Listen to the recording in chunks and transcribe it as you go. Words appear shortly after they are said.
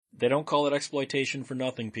They don't call it exploitation for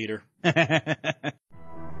nothing, Peter.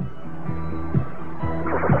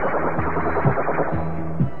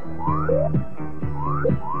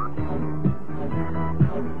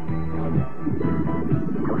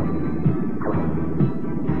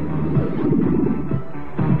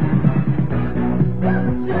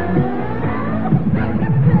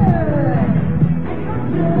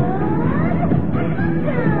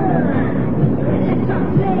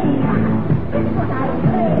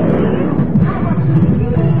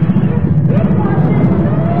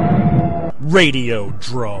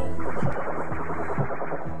 Radiodrome.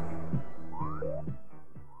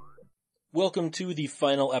 Welcome to the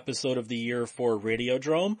final episode of the year for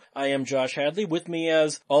Radiodrome. I am Josh Hadley. With me,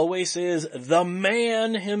 as always, is the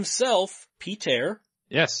man himself, Peter.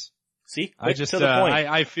 Yes. See? I just, to the point.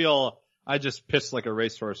 I feel I just pissed like a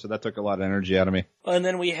racehorse, so that took a lot of energy out of me. And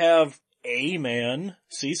then we have a man,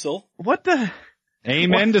 Cecil. What the?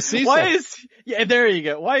 Amen to Cecil. Why is, yeah, there you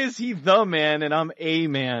go. Why is he the man and I'm a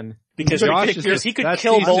man? Because Josh he could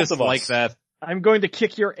kill both just of us. like that. I'm going to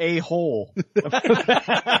kick your a-hole.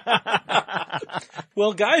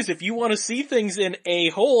 Well, guys, if you want to see things in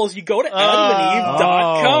a-holes, you go to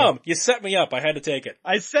AdamandEve.com. You set me up. I had to take it.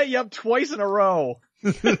 I set you up twice in a row.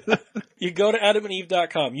 You go to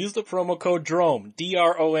AdamandEve.com, use the promo code DROME,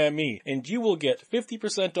 D-R-O-M-E, and you will get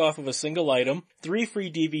 50% off of a single item, 3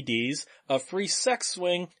 free DVDs, a free sex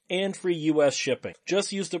swing, and free US shipping.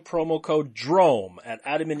 Just use the promo code DROME at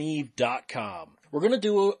AdamandEve.com. We're gonna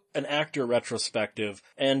do an actor retrospective,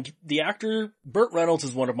 and the actor, Burt Reynolds,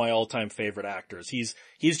 is one of my all-time favorite actors. He's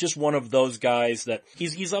just one of those guys that,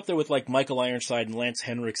 he's up there with like Michael Ironside and Lance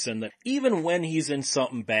Henriksen, that even when he's in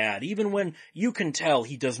something bad, even when you can tell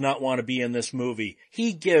he does not want to be in this movie,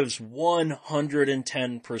 he gives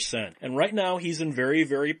 110%. And right now he's in very,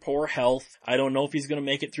 very poor health. I don't know if he's gonna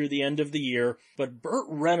make it through the end of the year, but Burt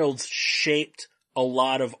Reynolds shaped a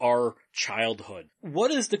lot of our childhood.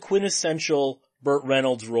 What is the quintessential Burt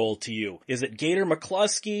Reynolds role to you? Is it Gator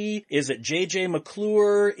McCluskey? Is it J.J.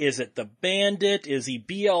 McClure? Is it the Bandit? Is he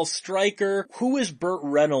B.L. Stryker? Who is Burt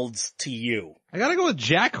Reynolds to you? I gotta go with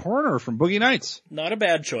Jack Horner from Boogie Nights. Not a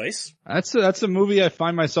bad choice. That's a movie I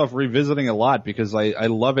find myself revisiting a lot because I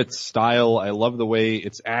love its style. I love the way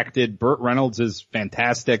it's acted. Burt Reynolds is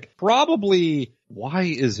fantastic. Probably, why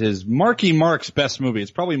is his Marky Mark's best movie? It's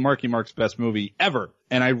probably Marky Mark's best movie ever.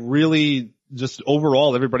 And I really, just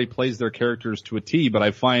overall, everybody plays their characters to a T, but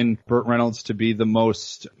I find Burt Reynolds to be the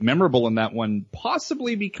most memorable in that one,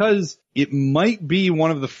 possibly because it might be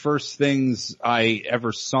one of the first things I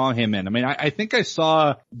ever saw him in. I mean, I think I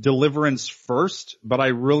saw Deliverance first, but I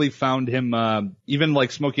really found him, even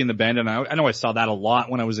like Smokey and the Bandit. I know I saw that a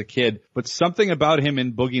lot when I was a kid, but something about him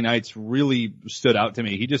in Boogie Nights really stood out to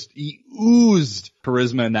me. He oozed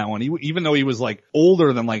charisma in that one. Even though he was like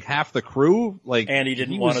older than like half the crew, like. And he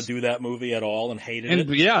didn't want to do that movie at all and hated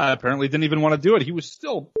it. Yeah, apparently didn't even want to do it. He was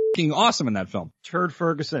still f***ing awesome in that film. Turd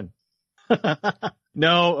Ferguson.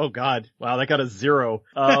 No, oh god. Wow, that got a 0.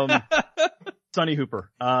 Sonny Hooper.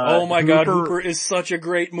 Oh my god, Hooper is such a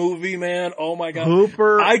great movie, man. Oh my god.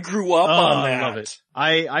 Hooper. I grew up on that. I love it.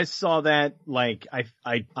 I saw that, like,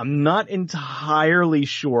 I'm not entirely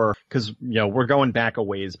sure, cause, you know, we're going back a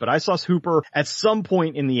ways, but I saw Hooper at some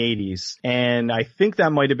point in the 80s, and I think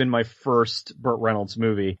that might have been my first Burt Reynolds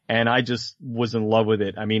movie, and I just was in love with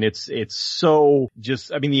it. I mean, it's so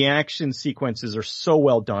just, I mean, the action sequences are so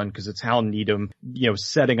well done, cause it's Hal Needham, you know,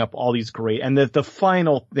 setting up all these great, and the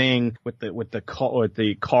final thing with the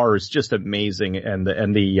car is just amazing, and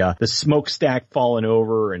the smokestack falling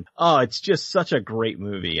over, and, it's just such a great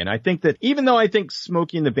movie. And I think that even though I think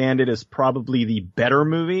Smokey and the Bandit is probably the better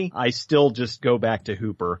movie, I still just go back to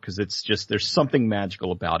Hooper because it's just, there's something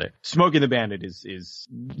magical about it. Smokey and the Bandit is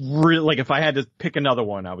really, like, if I had to pick another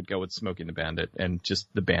one, I would go with Smokey and the Bandit and just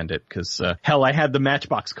the Bandit because, hell, I had the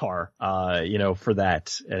Matchbox car, you know, for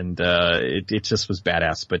that. And, it just was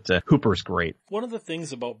badass, but, Hooper's great. One of the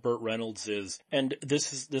things about Burt Reynolds is, and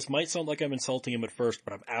this might sound like I'm insulting him at first,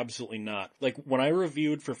 but I'm absolutely not. Like, when I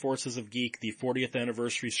reviewed for Forces of Geek the 40th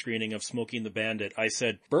anniversary screening of Smokey and the Bandit, I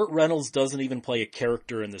said, Burt Reynolds doesn't even play a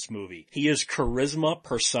character in this movie. He is charisma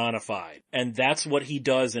personified. And that's what he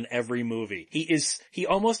does in every movie. He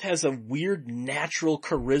almost has a weird natural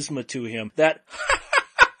charisma to him that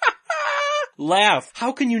laugh.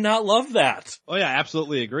 How can you not love that? Oh yeah,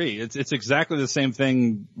 absolutely agree. It's exactly the same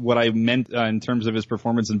thing what I meant in terms of his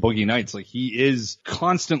performance in Boogie Nights. Like, he is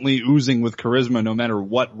constantly oozing with charisma no matter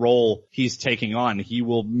what role he's taking on. He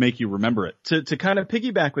will make you remember it. To kind of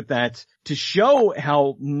piggyback with that, to show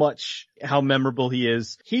how memorable he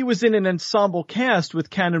is, he was in an ensemble cast with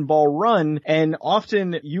Cannonball Run, and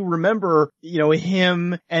often you remember,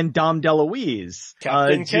 him and Dom DeLuise.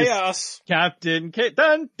 Captain Chaos. Captain Chaos.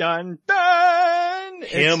 Dun, dun, dun!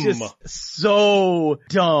 Him. It's just so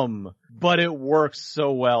dumb. But it works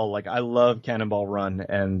so well. Like, I love Cannonball Run,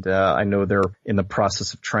 and I know they're in the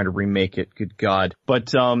process of trying to remake it. Good God.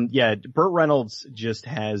 But Burt Reynolds just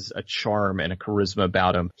has a charm and a charisma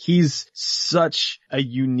about him. He's such a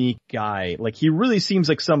unique guy. Like, he really seems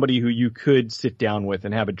like somebody who you could sit down with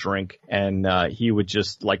and have a drink, and he would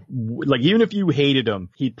just like even if you hated him,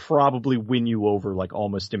 he'd probably win you over like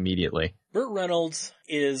almost immediately. Burt Reynolds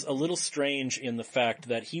is a little strange in the fact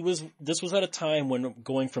that this was at a time when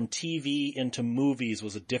going from TV into movies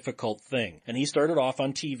was a difficult thing. And he started off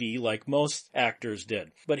on TV like most actors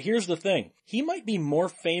did. But here's the thing. He might be more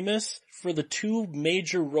famous for the two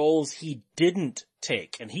major roles he didn't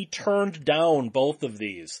take, and he turned down both of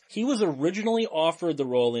these. He was originally offered the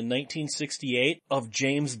role in 1968 of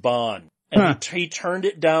James Bond. And he turned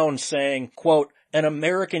it down saying, quote, "An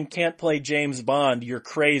American can't play James Bond, you're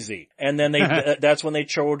crazy." And then that's when they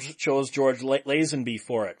chose George Lazenby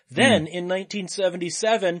for it. Then, in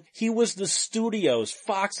 1977, he was the studio's,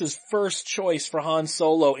 Fox's first choice for Han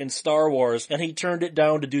Solo in Star Wars, and he turned it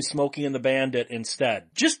down to do Smokey and the Bandit instead.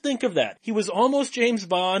 Just think of that. He was almost James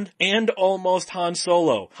Bond and almost Han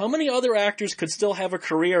Solo. How many other actors could still have a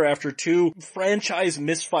career after two franchise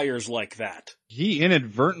misfires like that? He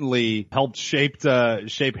inadvertently helped shape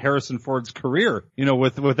Harrison Ford's career.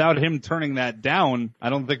 Without him turning that down, I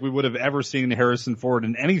don't think we would have ever seen Harrison Ford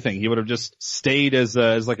in anything. He would have just stayed as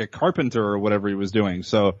like a carpenter or whatever he was doing.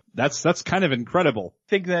 So that's kind of incredible. I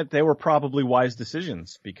think that they were probably wise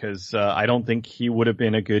decisions, because I don't think he would have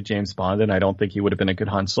been a good James Bond, and I don't think he would have been a good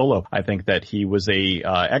Han Solo. I think that he was a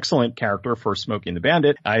excellent character for Smokey and the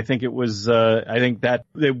Bandit. I think that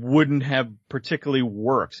it wouldn't have particularly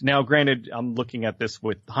worked. Now, granted, I'm looking at this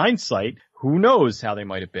with hindsight. Who knows how they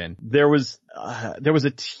might have been. There was a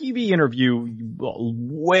TV interview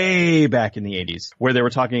way back in the 80s where they were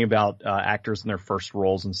talking about actors in their first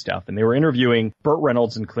roles and stuff, and they were interviewing Burt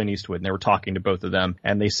Reynolds and Clint Eastwood, and they were talking to both of them,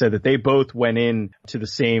 and they said that they both went in to the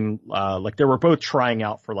same, they were both trying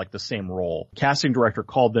out for like the same role. Casting director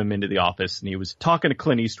called them into the office, and he was talking to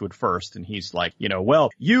Clint Eastwood first, and he's like, well,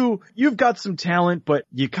 you've got some talent, but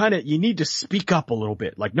you need to speak up a little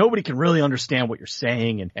bit. Like, nobody can really understand what you're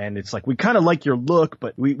saying, and it's like, we kind of like your look,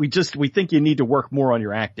 but we think you need to work more on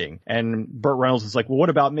your acting. And Burt Reynolds is like, well, what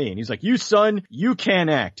about me? And he's like, you can't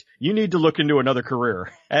act. You need to look into another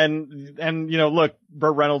career. And look,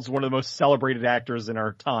 Burt Reynolds is one of the most celebrated actors in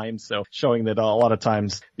our time, so showing that a lot of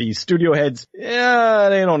times the studio heads, they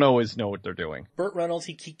don't always know what they're doing. Burt Reynolds,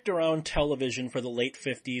 he kicked around television for the late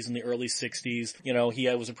 50s and the early 60s.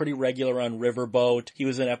 He was a pretty regular on Riverboat. He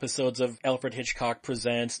was in episodes of Alfred Hitchcock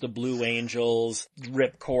Presents, The Blue Angels,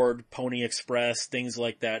 Ripcord, Pony Express, things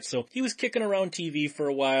like that. So he was kicking around TV for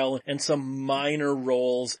a while and some minor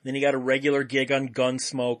roles. Then he got a regular gig on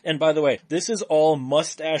Gunsmoke. And by the way, this is all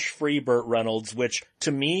mustache-free Burt Reynolds, which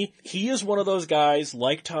to me, he is one of those guys,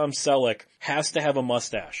 like Tom Selleck, has to have a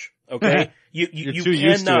mustache. Okay? You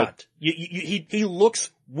cannot. He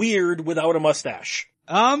looks weird without a mustache.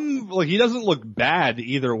 Well, he doesn't look bad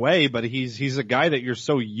either way, but he's a guy that you're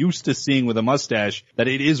so used to seeing with a mustache that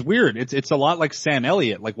it is weird. It's a lot like Sam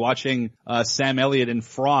Elliott, like watching Sam Elliott in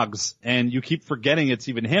Frogs, and you keep forgetting it's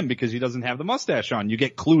even him because he doesn't have the mustache on. You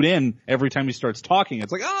get clued in every time he starts talking.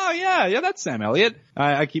 It's like, oh yeah, that's Sam Elliott.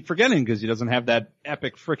 I keep forgetting because he doesn't have that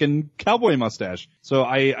epic frickin' cowboy mustache. So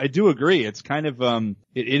I do agree. It's kind of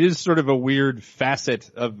it is sort of a weird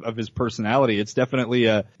facet of his personality. It's definitely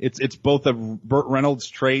it's both a Burt Reynolds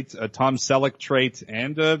trait, a Tom Selleck trait,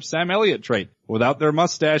 and a Sam Elliott trait. Without their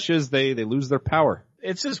mustaches, they lose their power.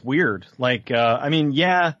 It's just weird. Like,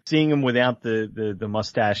 seeing him without the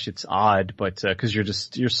mustache, it's odd, but, cause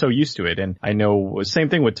you're so used to it. And I know, same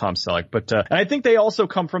thing with Tom Selleck, but, and I think they also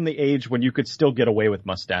come from the age when you could still get away with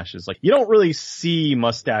mustaches. Like, you don't really see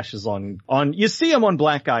mustaches you see them on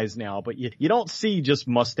black guys now, but you don't see just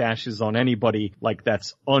mustaches on anybody like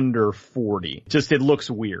that's under 40. Just, it looks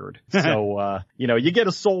weird. So, you get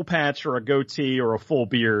a soul patch or a goatee or a full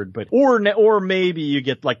beard, or maybe you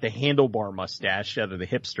get like the handlebar mustache out of the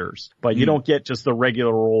hipsters, but you don't get just the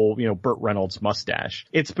regular old, Burt Reynolds mustache.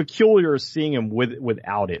 It's peculiar seeing him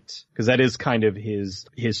without it, because that is kind of his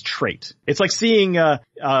trait. It's like seeing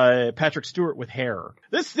Patrick Stewart with hair.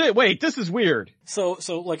 This is weird. So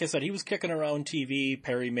like I said, he was kicking around TV,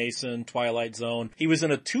 Perry Mason, Twilight Zone. He was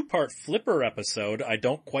in a 2-part Flipper episode. I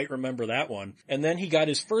don't quite remember that one. And then he got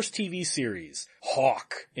his first TV series,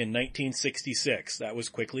 Hawk, in 1966. That was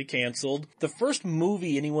quickly canceled. The first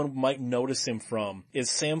movie anyone might notice him from is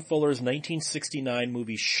Sam Fuller's 1969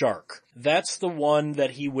 movie Shark. That's the one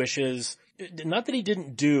that he wishes, not that he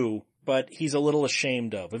didn't do, but he's a little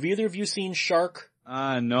ashamed of. Have either of you seen Shark?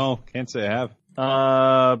 No, can't say I have.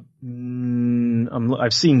 I've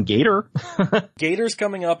seen Gator. Gator's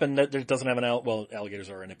coming up, and that doesn't have alligators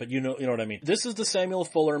are in it, but you know what I mean. This is the Samuel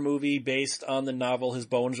Fuller movie based on the novel His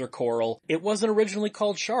Bones Are Coral. It wasn't originally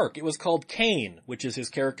called Shark. It was called Kane, which is his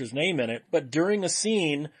character's name in it. But during a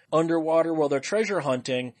scene underwater while they're treasure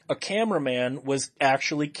hunting, a cameraman was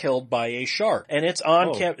actually killed by a shark. And it's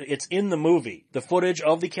on it's in the movie. The footage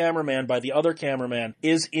of the cameraman by the other cameraman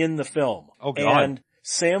is in the film. Oh, God. And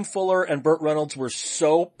Sam Fuller and Burt Reynolds were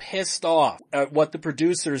so pissed off at what the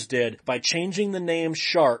producers did by changing the name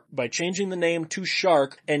to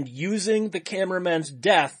Shark and using the cameraman's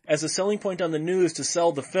death as a selling point on the news to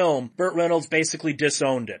sell the film. Burt Reynolds basically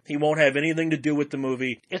disowned it. He won't have anything to do with the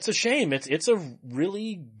movie. It's a shame. It's a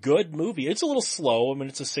really good movie. It's a little slow. I mean,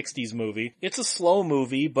 it's a 60s movie. It's a slow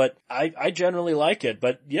movie, but I generally like it.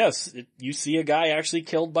 But yes, you see a guy actually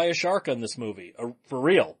killed by a shark in this movie. For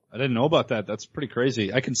real. I didn't know about that. That's pretty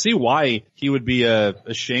crazy. I can see why he would be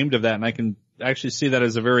ashamed of that, and I can actually see that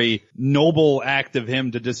as a very noble act of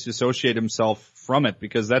him to disassociate himself from it,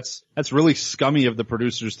 because that's really scummy of the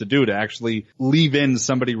producers to do, to actually leave in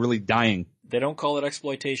somebody really dying. They don't call it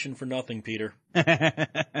exploitation for nothing, Peter.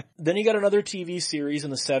 Then he got another TV series in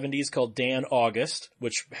the 70s called Dan August,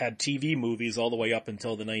 which had TV movies all the way up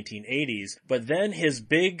until the 1980s. But then his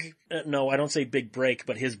big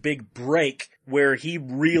break where he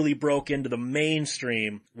really broke into the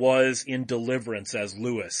mainstream was in Deliverance as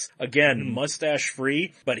Lewis. Again, mustache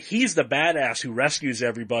free, but he's the badass who rescues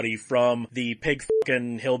everybody from the pig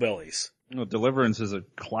fucking hillbillies. Deliverance is a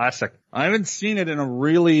classic. I haven't seen it in a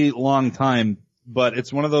really long time, but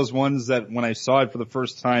it's one of those ones that when I saw it for the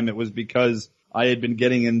first time, it was because I had been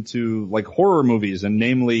getting into like horror movies, and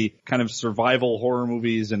namely kind of survival horror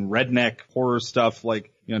movies and redneck horror stuff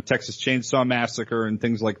like, Texas Chainsaw Massacre and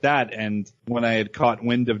things like that. And when I had caught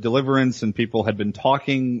wind of Deliverance and people had been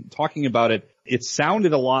talking about it, it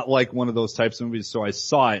sounded a lot like one of those types of movies. So I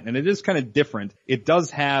saw it, and it is kind of different. It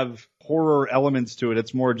does have horror elements to it.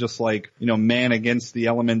 It's more just like, man against the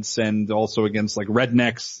elements, and also against like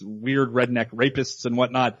rednecks, weird redneck rapists and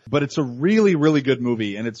whatnot. But it's a really, really good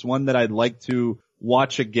movie, and it's one that I'd like to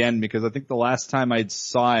watch again, because I think the last time I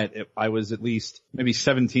saw it, I was at least maybe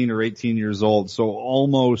 17 or 18 years old. So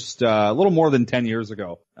almost, a little more than 10 years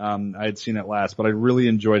ago. I had seen it last, but I really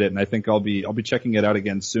enjoyed it, and I think I'll be checking it out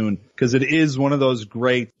again soon, because it is one of those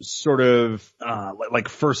great sort of, like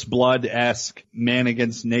First Blood-esque man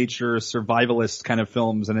against nature survivalist kind of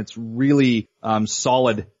films, and it's really,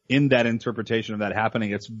 solid in that interpretation of that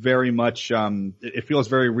happening. It's very much, it feels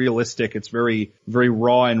very realistic. It's very, very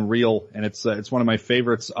raw and real. And it's one of my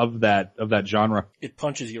favorites of that genre. It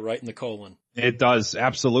punches you right in the colon. It does.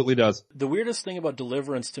 Absolutely does. The weirdest thing about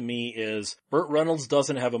Deliverance to me is Burt Reynolds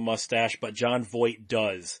doesn't have a mustache, but Jon Voight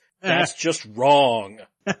does. That's just wrong.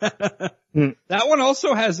 That one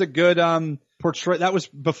also has a good, portray. That was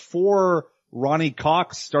before Ronnie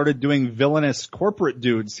Cox started doing villainous corporate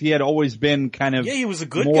dudes. He had always been kind of he was a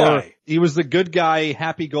good guy. He was the good guy,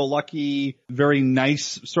 happy-go-lucky, very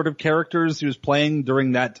nice sort of characters he was playing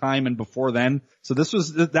during that time and before then. So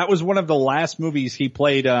that was one of the last movies he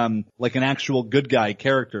played, like an actual good guy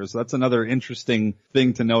character. So that's another interesting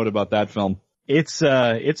thing to note about that film. It's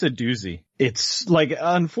a doozy. It's like,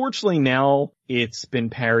 unfortunately now it's been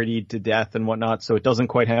parodied to death and whatnot, so it doesn't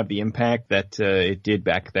quite have the impact that it did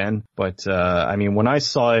back then. But I mean, when I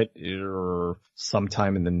saw it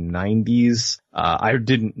sometime in the 90s, I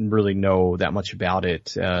didn't really know that much about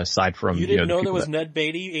it, aside from you didn't know there was Ned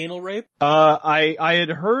Beatty anal rape. I had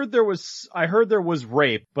heard there was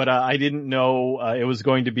rape, but I didn't know it was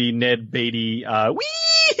going to be Ned Beatty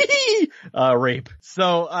rape.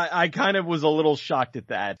 So I kind of was a little shocked at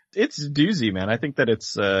that. It's doozy, man. I think that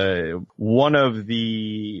it's one of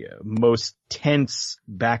the most tense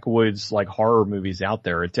backwoods like horror movies out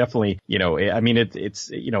there. It definitely, I mean, it's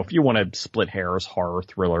if you want to split hairs, horror,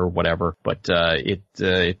 thriller, whatever, but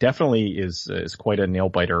it definitely is quite a nail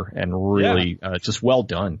biter, and really just well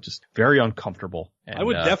done, just very uncomfortable. And, I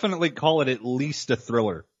would definitely call it at least a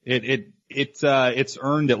thriller. It's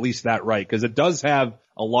earned at least that right, because it does have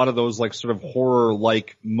a lot of those like sort of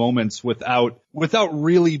horror-like moments without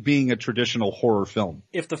really being a traditional horror film.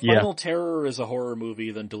 If The Final Terror is a horror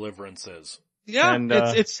movie, then Deliverance is. Yeah, And,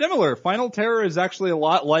 it's similar. Final Terror is actually a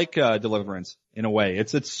lot like Deliverance in a way.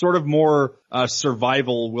 It's sort of more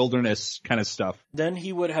survival wilderness kind of stuff. Then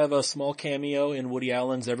he would have a small cameo in Woody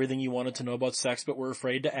Allen's Everything You Wanted to Know About Sex But Were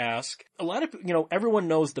Afraid to Ask. A lot of, everyone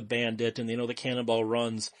knows The Bandit and they know the Cannonball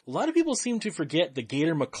Runs. A lot of people seem to forget the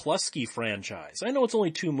Gator McCluskey franchise. I know it's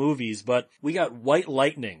only 2 movies, but we got White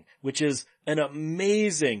Lightning, which is an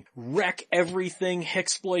amazing wreck everything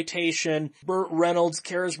Hicksploitation. Burt Reynolds,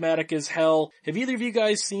 charismatic as hell. Have either of you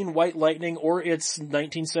guys seen White Lightning or its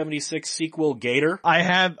 1976 sequel Gator? I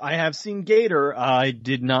have seen Gator. I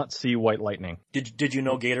did not see White Lightning. Did you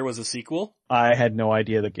know Gator was a sequel? I had no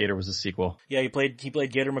idea that Gator was a sequel. Yeah, he played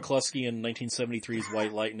Gator McCluskey in 1973's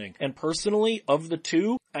White Lightning. And personally, of the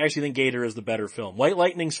 2, I actually think Gator is the better film. White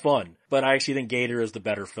Lightning's fun, but I actually think Gator is the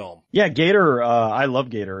better film. Yeah, Gator, I love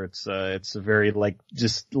Gator. It's a very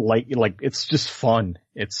it's just fun.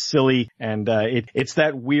 It's silly and, it's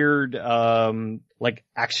that weird,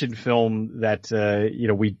 action film that,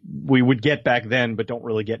 we would get back then, but don't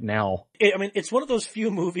really get now. It's one of those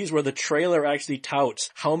few movies where the trailer actually touts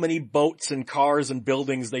how many boats and cars and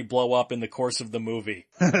buildings they blow up in the course of the movie.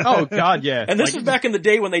 Oh god, yeah. And this was back in the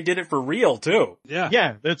day when they did it for real too. Yeah.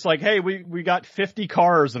 Yeah, it's like, hey, we got 50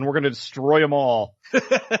 cars and we're gonna destroy them all.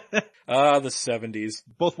 The 70s.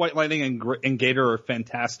 Both White Lightning and Gator are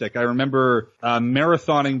fantastic. I remember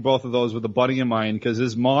marathoning both of those with a buddy of mine because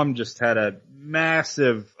his mom just had a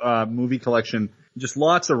massive movie collection. Just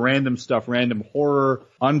lots of random stuff, random horror,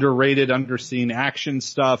 underrated, underseen action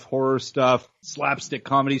stuff, horror stuff, slapstick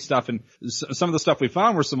comedy stuff. And some of the stuff we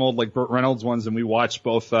found were some old like Burt Reynolds ones, and we watched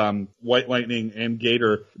both White Lightning and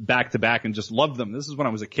Gator back to back and just loved them. This is when I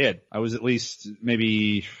was a kid. I was at least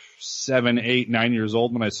maybe 7, 8, 9 years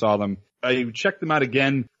old when I saw them. I checked them out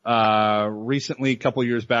again recently, a couple of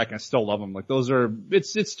years back, and I still love them. Like those are,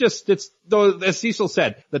 it's though, as Cecil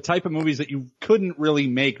said, the type of movies that you couldn't really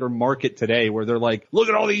make or market today, where they're like, look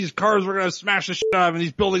at all these cars we're gonna smash the shit out of, and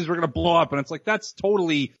these buildings we're gonna blow up, and it's like that's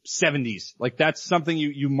totally 70s. Like that's something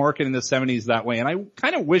you market in the 70s that way, and I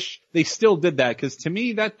kind of wish they still did that, because to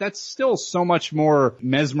me that's still so much more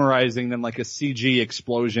mesmerizing than like a CG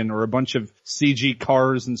explosion or a bunch of CG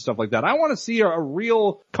cars and stuff like that. I want to see a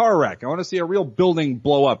real car wreck. I want to see a real building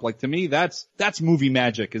blow up. Like to me, that's movie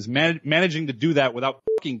magic, is managing to do that without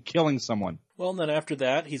fucking killing someone. Well, and then after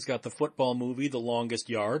that, he's got the football movie, The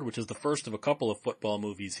Longest Yard, which is the first of a couple of football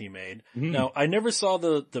movies he made. Mm-hmm. Now, I never saw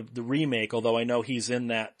the remake, although I know he's in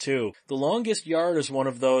that too. The Longest Yard is one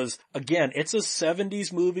of those, again, it's a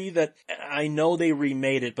 70s movie that I know they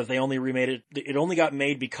remade it, but they only remade it, it only got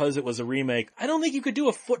made because it was a remake. I don't think you could do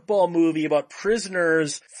a football movie about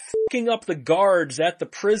prisoners fucking up the guards at the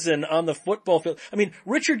prison on the football field. I mean,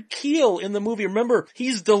 Richard Kiel in the movie, remember,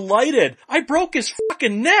 he's delighted. I broke his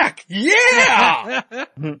fucking neck. Yeah!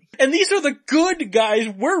 And these are the good guys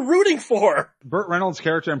we're rooting for. Burt Reynolds'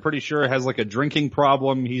 character, I'm pretty sure, has like a drinking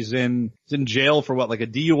problem. He's in jail for what, like a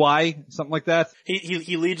DUI, something like that.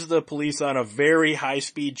 He leads the police on a very high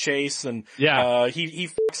speed chase, and yeah, he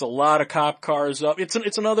fucks a lot of cop cars up. It's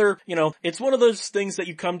another, it's one of those things that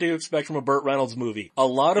you come to expect from a Burt Reynolds movie. A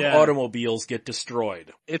lot of automobiles get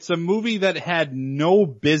destroyed. It's a movie that had no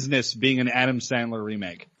business being an Adam Sandler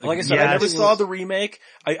remake. Like I said, I never saw the remake.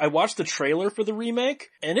 I watched the trailer for the remake,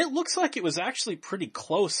 and it looks like it was actually pretty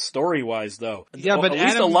close story-wise, though. Yeah, but at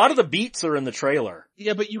least a lot of the beats are in the trailer.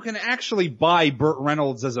 Yeah, but you can actually buy Burt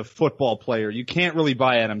Reynolds as a football player. You can't really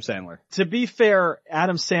buy Adam Sandler. To be fair,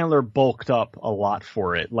 Adam Sandler bulked up a lot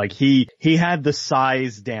for it. Like he had the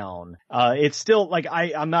size down. It's still, like,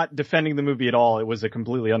 I'm not defending the movie at all. It was a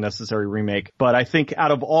completely unnecessary remake. But I think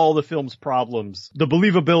out of all the film's problems, the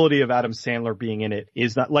believability of Adam Sandler being in it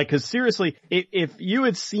is not, like, cause seriously, if you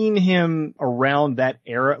had seen him around that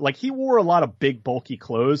era, like he wore a lot of big bulky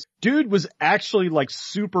clothes. Dude was actually like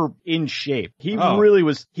super in shape. He really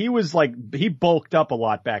was, he bulked up a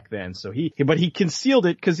lot back then. So but he concealed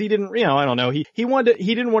it cause he didn't, I don't know. He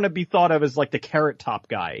didn't want to be thought of as like the Carrot Top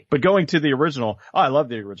guy. But going to the original, I love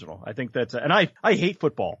the original. I think that's, and I hate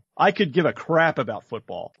football. I could give a crap about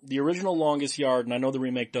football. The original Longest Yard, and I know the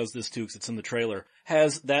remake does this too because it's in the trailer,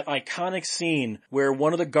 has that iconic scene where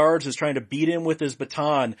one of the guards is trying to beat him with his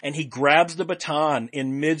baton, and he grabs the baton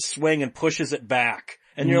in mid-swing and pushes it back.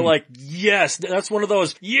 And you're like, yes, that's one of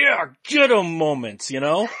those, yeah, get 'em moments, you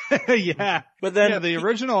know? Yeah. But then yeah, the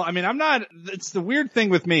original, I mean, it's the weird thing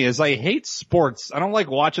with me is I hate sports. I don't like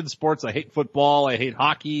watching sports. I hate football. I hate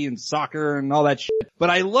hockey and soccer and all that shit.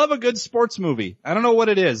 But I love a good sports movie. I don't know what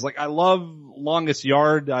it is. Like, I love Longest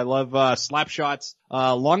Yard. I love, Slap Shots.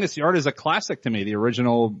 Longest Yard is a classic to me, the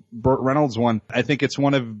original Burt Reynolds one. I think it's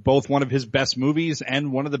one of his best movies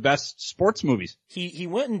and one of the best sports movies. He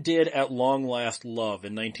went and did At Long Last Love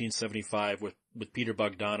in 1975 with Peter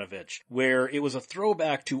Bogdanovich, where it was a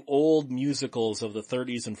throwback to old musicals of the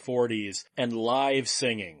 30s and 40s and live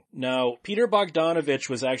singing. Now, Peter Bogdanovich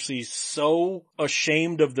was actually so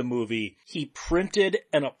ashamed of the movie, he printed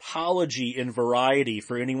an apology in Variety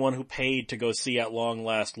for anyone who paid to go see At Long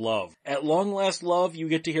Last Love. At Long Last Love, you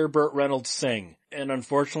get to hear Burt Reynolds sing. And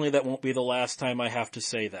unfortunately, that won't be the last time I have to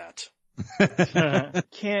say that.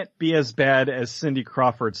 Can't be as bad as Cindy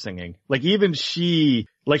Crawford singing. Like, even she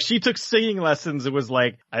took singing lessons. It was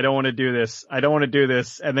like, I don't want to do this. I don't want to do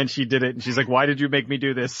this. And then she did it. And she's like, why did you make me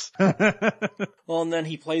do this? Well, and then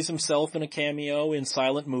he plays himself in a cameo in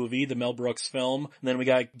Silent Movie, the Mel Brooks film. And then we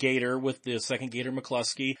got Gator with the second Gator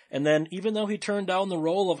McCluskey. And then even though he turned down the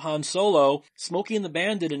role of Han Solo, Smokey and the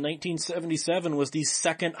Bandit in 1977 was the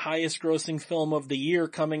second highest grossing film of the year,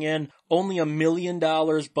 coming in only $1 million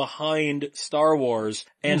behind Star Wars.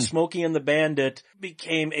 And Smokey and the Bandit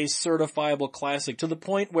became a certifiable classic to the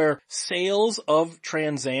point where sales of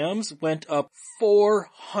Trans-Ams went up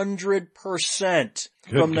 400%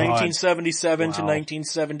 from 1977 to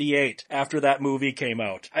 1978 after that movie came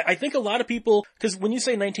out. I think a lot of people, because when you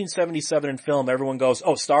say 1977 in film, everyone goes,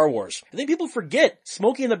 oh, Star Wars. I think people forget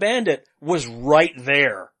Smokey and the Bandit was right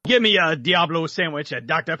there. Give me a Diablo sandwich at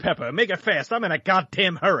Dr. Pepper. Make it fast. I'm in a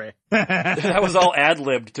goddamn hurry. That was all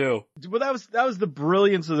ad-libbed too. Well, that was the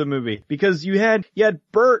brilliance of the movie, because you had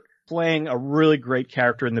Burt playing a really great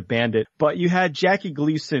character in The Bandit, but you had Jackie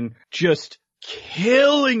Gleason just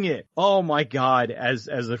killing it. Oh my God, as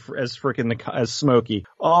Smokey.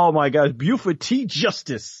 Oh my God, Buford T.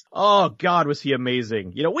 Justice. Oh God, was he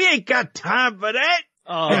amazing. You know, we ain't got time for that.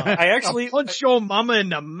 I actually I'll punch your mama in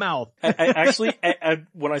the mouth.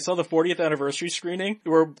 When I saw the 40th anniversary screening,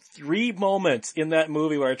 there were 3 moments in that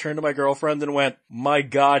movie where I turned to my girlfriend and went, my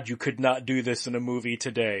God, you could not do this in a movie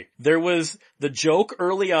today. There was the joke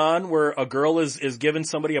early on where a girl is giving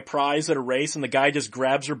somebody a prize at a race and the guy just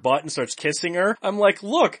grabs her butt and starts kissing her. I'm like,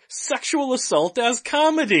 look, sexual assault as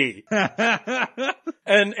comedy.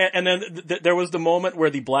 And then there was the moment where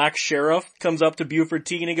the black sheriff comes up to Buford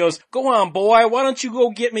T and he goes, go on boy, why don't you go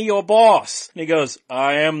get me your boss? And he goes,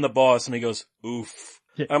 I am the boss. And he goes, oof.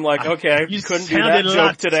 I'm like, okay, you couldn't do that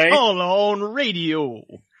joke today. All on radio.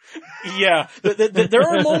 Yeah, there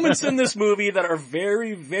are moments in this movie that are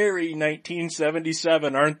very, very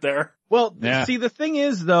 1977, aren't there? Well, see, the thing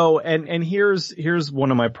is though, and here's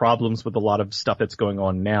one of my problems with a lot of stuff that's going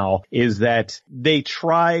on now, is that they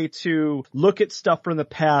try to look at stuff from the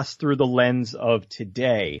past through the lens of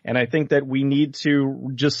today. And I think that we need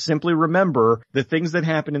to just simply remember the things that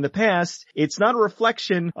happened in the past. It's not a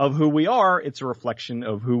reflection of who we are, it's a reflection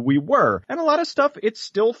of who we were. And a lot of stuff, it's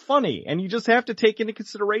still funny. And you just have to take into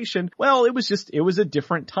consideration, well, it was a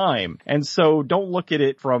different time. And so don't look at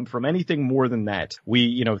it from anything more than that.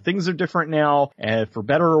 Things are different now, for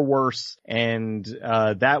better or worse, and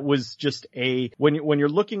that was just when you're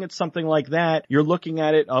looking at something like that, you're looking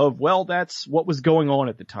at it of, well, that's what was going on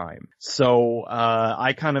at the time. So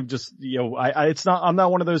I kind of just, I'm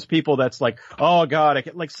not one of those people that's like, oh God,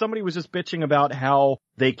 like somebody was just bitching about how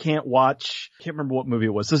they can't remember what movie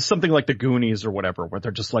it was. This is something like The Goonies or whatever, where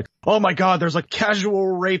they're just like, oh my God, there's a casual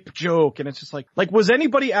rape joke. And it's just like, was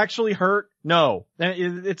anybody actually hurt? No.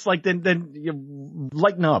 It's like, then you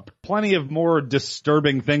lighten up. Plenty of more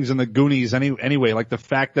disturbing things in The Goonies anyway, like the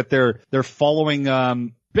fact that they're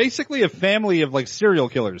following, basically a family of like serial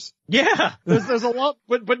killers. Yeah, there's a lot,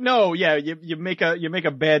 but no, yeah, you make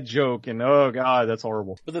a bad joke and oh God, that's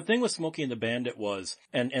horrible. But the thing with Smokey and the Bandit was,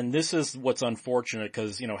 and this is what's unfortunate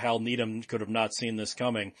because, Hal Needham could have not seen this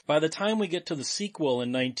coming. By the time we get to the sequel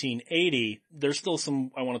in 1980, there's still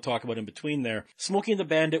some I want to talk about in between there. Smokey and the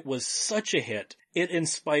Bandit was such a hit. It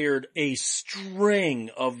inspired a string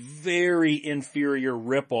of very inferior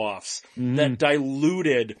ripoffs that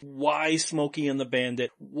diluted why Smokey and the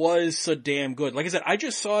Bandit was so damn good. Like I said, I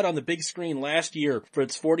just saw it on the big screen last year for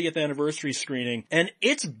its 40th anniversary screening, and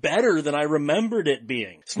it's better than I remembered it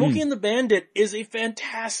being. Smokey and the Bandit is a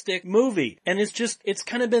fantastic movie, and it's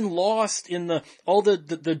kind of been lost in all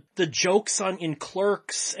the jokes in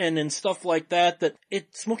Clerks and stuff like that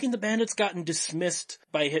Smokey and the Bandit's gotten dismissed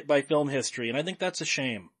by film history, and I think that's a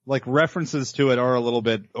shame. like references to it are a little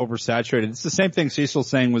bit oversaturated. It's the same thing Cecil's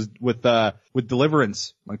saying was with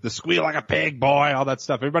Deliverance, like the squeal like a pig, boy, all that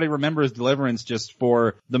stuff. Everybody remembers Deliverance just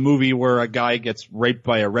for the movie where a guy gets raped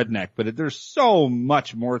by a redneck, but there's so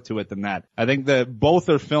much more to it than that. I think that both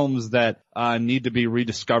are films that need to be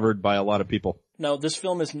rediscovered by a lot of people. Now, this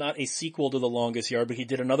film is not a sequel to The Longest Yard, but he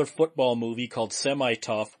did another football movie called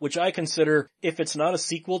Semi-Tough, which I consider, if it's not a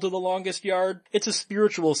sequel to The Longest Yard, it's a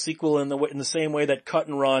spiritual sequel in the same way that Cut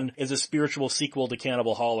and Run is a spiritual sequel to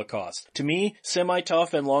Cannibal Holocaust. To me,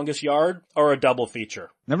 Semi-Tough and Longest Yard are a double feature.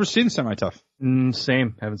 Never seen Semi-Tough.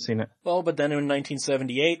 Same. Haven't seen it. Well, but then in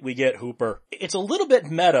 1978, we get Hooper. It's a little bit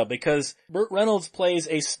meta because Burt Reynolds plays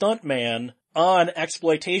a stuntman on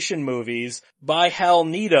exploitation movies by Hal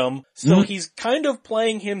Needham, so he's kind of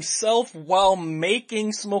playing himself while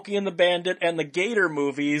making Smokey and the Bandit and the Gator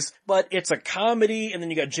movies, but it's a comedy, and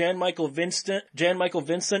then you got Jan Michael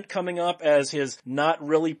Vincent coming up as his not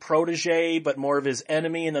really protege, but more of his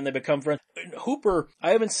enemy, and then they become friends. Hooper,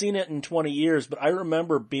 I haven't seen it in 20 years, but I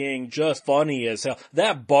remember being just funny as hell.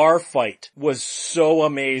 That bar fight was so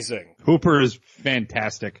amazing. Hooper is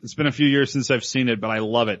fantastic. It's been a few years since I've seen it, but I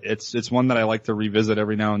love it. It's one that I like to revisit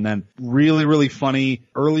every now and then. Really, really funny,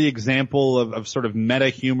 early example of sort of meta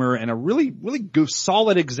humor and a really, really good,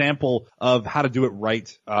 solid example of how to do it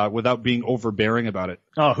right, without being overbearing about it.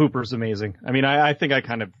 Oh, Hooper's amazing. I mean, I think I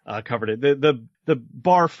kind of covered it. The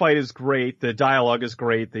bar fight is great. The dialogue is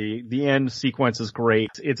great. The end sequence is great.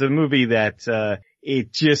 It's a movie that,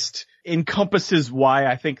 it just encompasses why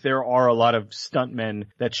I think there are a lot of stuntmen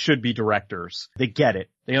that should be directors. They get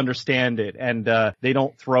it. They understand it, and they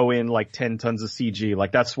don't throw in like 10 tons of CG.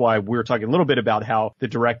 Like that's why we're talking a little bit about how the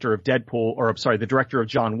director of the director of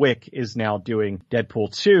John Wick is now doing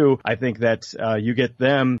Deadpool 2. I think that you get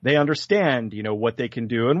them, they understand, what they can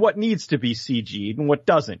do and what needs to be CG'd and what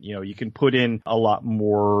doesn't. You can put in a lot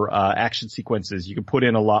more action sequences. You can put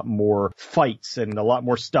in a lot more fights and a lot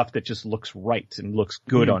more stuff that just looks right and looks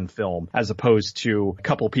good on film, as opposed to a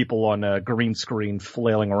couple people on a green screen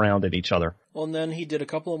flailing around at each other. Well, and then he did a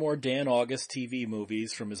couple of more Dan August TV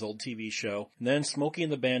movies from his old TV show, and then Smokey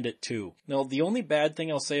and the Bandit 2. Now, the only bad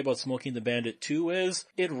thing I'll say about Smokey and the Bandit 2 is,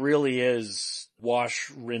 it really is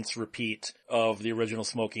wash, rinse, repeat of the original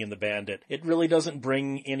Smokey and the Bandit. It really doesn't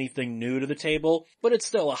bring anything new to the table, but it's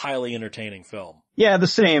still a highly entertaining film. Yeah, the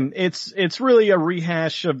same. It's really a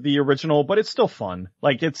rehash of the original, but it's still fun.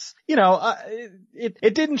 Like it's,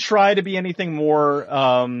 it didn't try to be anything more,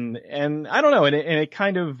 and I don't know, and it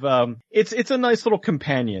kind of, it's a nice little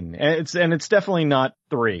companion, and it's definitely not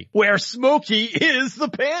 3, where Smokey is the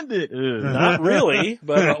bandit. Not really,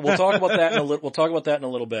 but we'll talk about that in a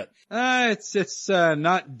little bit. It's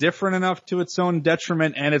not different enough to its own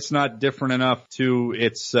detriment, and it's not different enough to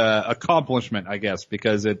its accomplishment, I guess,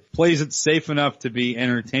 because it plays it safe enough to be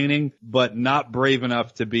entertaining, but not brave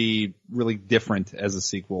enough to be really different as a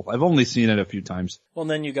sequel. I've only seen it a few times. Well, and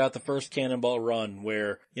then you got the first Cannonball Run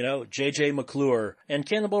where, J.J. McClure, and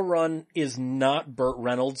Cannonball Run is not Burt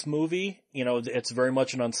Reynolds' movie. It's very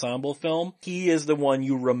much an ensemble film. He is the one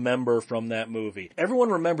you remember from that movie. Everyone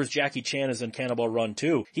remembers Jackie Chan is in Cannonball Run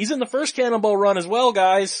too. He's in the first Cannonball Run as well,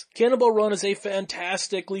 guys. Cannonball Run is a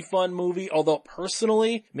fantastically fun movie, although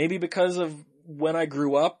personally, maybe because of when I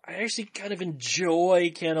grew up, I actually kind of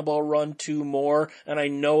enjoy Cannonball Run 2 more, and I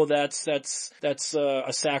know that's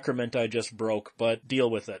a sacrament I just broke, but deal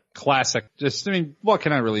with it. Classic. What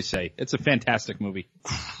can I really say? It's a fantastic movie.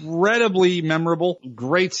 Incredibly memorable,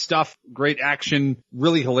 great stuff, great action,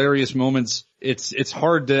 really hilarious moments. It's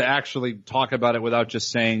hard to actually talk about it without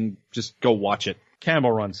just saying, just go watch it.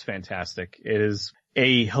 Cannonball Run's fantastic. It is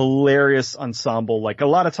a hilarious ensemble. Like a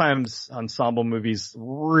lot of times ensemble movies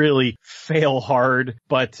really fail hard,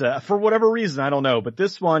 but for whatever reason, I don't know. But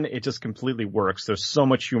this one, it just completely works. There's so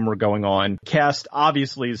much humor going on. Cast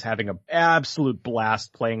obviously is having an absolute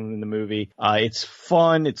blast playing in the movie. It's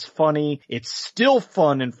fun. It's funny. It's still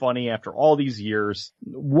fun and funny after all these years.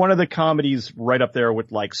 One of the comedies right up there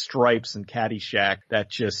with like Stripes and Caddyshack that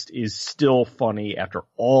just is still funny after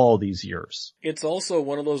all these years. It's also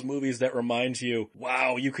one of those movies that reminds you,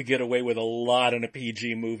 wow, you could get away with a lot in a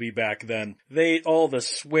PG movie back then. All the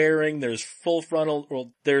swearing, there's full frontal,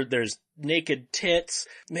 well, there's naked tits.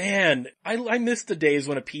 Man, I miss the days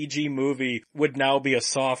when a PG movie would now be a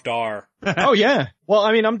soft R. Oh yeah. Well,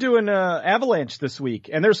 I mean, I'm doing Avalanche this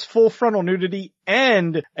week, and there's full frontal nudity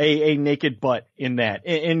and a naked butt in that,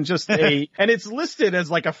 and it's listed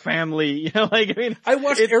as like a family, I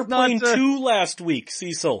watched Airplane 2 last week,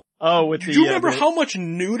 Cecil. Oh, do you remember how much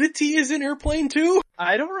nudity is in Airplane 2?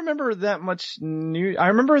 I don't remember that much new. I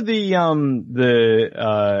remember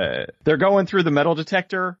they're going through the metal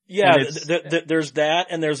detector. Yeah, there's that,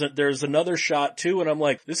 and there's another shot too, and I'm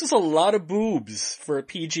like, this is a lot of boobs for a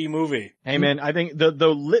PG movie. Hey man, I think the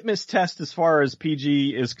litmus test as far as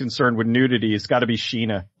PG is concerned with nudity has got to be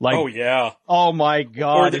Sheena. Like, oh yeah. Oh my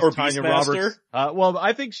God, or Tanya Beastmaster? Roberts. Well,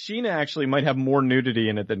 I think Sheena actually might have more nudity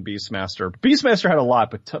in it than Beastmaster. Beastmaster had a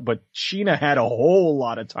lot, but Sheena had a whole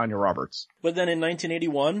lot of Tanya Roberts. But then in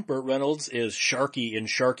 1981, Burt Reynolds is Sharky in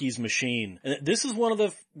Sharky's Machine. And this is one of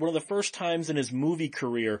the first times in his movie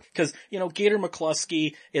career, cause, Gator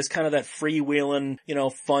McCluskey is kind of that freewheeling,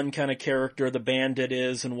 fun kind of character the Bandit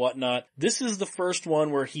is and whatnot. This is the first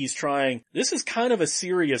one where he's trying, this is kind of a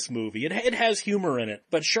serious movie. It has humor in it,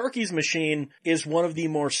 but Sharky's Machine is one of the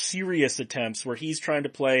more serious attempts where he's trying to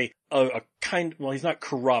play he's not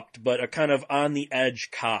corrupt, but a kind of on the edge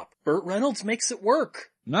cop. Burt Reynolds makes it work.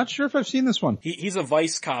 Not sure if I've seen this one. He's a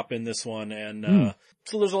vice cop in this one, and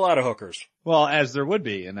so there's a lot of hookers. Well, as there would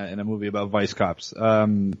be in a movie about vice cops. I'll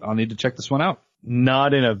need to check this one out.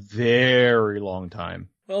 Not in a very long time.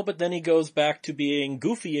 Well, but then he goes back to being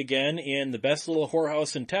Goofy again in The Best Little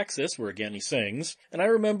Whorehouse in Texas, where again he sings. And I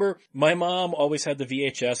remember my mom always had the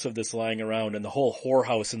VHS of this lying around, and the whole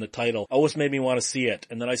whorehouse in the title always made me want to see it.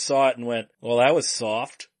 And then I saw it and went, well, that was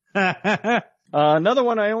soft. Another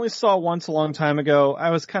one I only saw once a long time ago.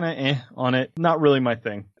 I was kind of on it. Not really my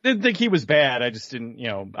thing. Didn't think he was bad. I just didn't,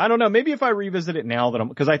 I don't know. Maybe if I revisit it now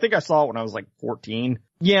because I think I saw it when I was like 14.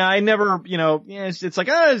 Yeah, I never, it's like,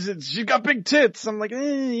 she's got big tits. I'm like,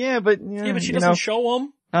 yeah, but, yeah, but she doesn't show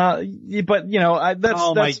them. But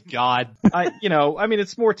my God.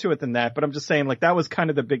 It's more to it than that, but I'm just saying, like, that was kind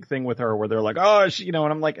of the big thing with her where they're like, oh, and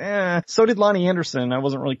I'm like, so did Lonnie Anderson. I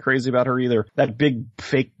wasn't really crazy about her either. That big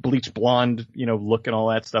fake bleach blonde, look and all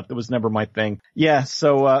that stuff. That was never my thing. Yeah.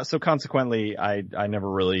 So consequently, I never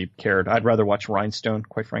really cared. I'd rather watch Rhinestone,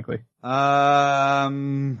 quite frankly. I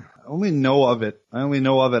only know of it. I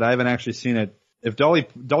haven't actually seen it. If Dolly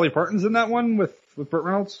Parton's in that one with Burt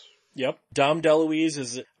Reynolds? Yep. Dom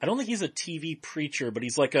DeLuise I don't think he's a TV preacher, but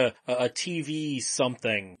he's like a TV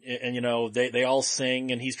something. And they all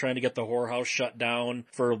sing and he's trying to get the whorehouse shut down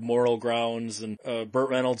for moral grounds. And, Burt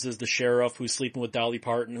Reynolds is the sheriff who's sleeping with Dolly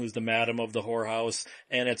Parton, who's the madam of the whorehouse.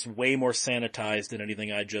 And it's way more sanitized than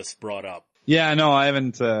anything I just brought up. Yeah, no, I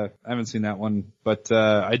haven't seen that one, but,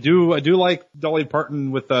 I do like Dolly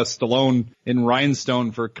Parton with, Stallone in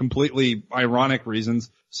Rhinestone for completely ironic reasons.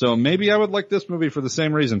 So maybe I would like this movie for the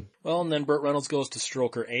same reason. Well, and then Burt Reynolds goes to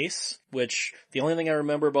Stroker Ace, which the only thing I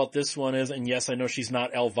remember about this one is, and yes, I know she's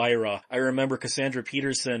not Elvira. I remember Cassandra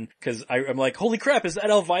Peterson, cause I'm like, holy crap, is that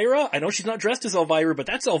Elvira? I know she's not dressed as Elvira, but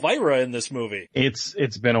that's Elvira in this movie.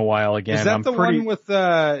 It's been a while again. Is that the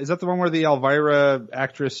one where the Elvira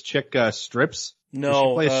actress chick, strips? No. Does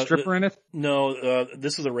she play a stripper in it? No,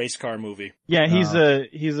 this is a race car movie. Yeah, he's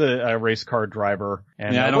a race car driver.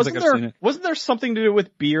 And yeah, I don't think I've seen it. Wasn't there something to do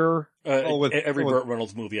with beer? Every Burt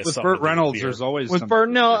Reynolds movie has something Burt to do Reynolds, with beer. there's always with Burt.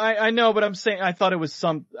 No, I know, but I'm saying I thought there was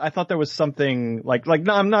something like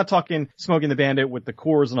no, I'm not talking Smoking the Bandit with the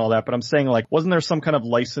Coors and all that, but I'm saying like wasn't there some kind of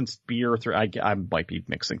licensed beer through? I might be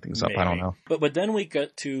mixing things up. Maybe. I don't know. But then we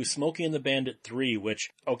got to Smoking the Bandit 3, which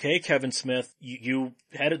okay, Kevin Smith, you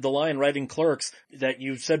had the line right in Clerks that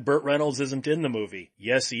you said Burt Reynolds isn't in the movie.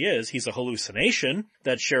 Yes, he is. He's a hallucination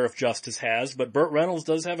that Sheriff Justice has, but Burt Reynolds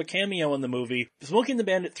does have a cameo in the movie. Smoking the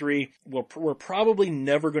Bandit 3, we're probably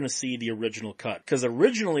never going to see the original cut. Because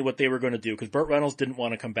originally what they were going to do, because Burt Reynolds didn't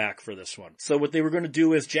want to come back for this one. So what they were going to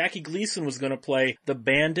do is Jackie Gleason was going to play the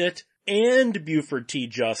Bandit and Buford T.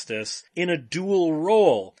 Justice in a dual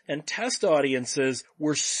role. And test audiences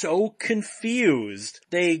were so confused.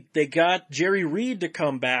 They got Jerry Reed to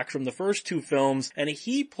come back from the first two films, and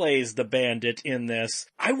he plays the Bandit in this.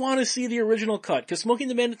 I want to see the original cut, because Smoking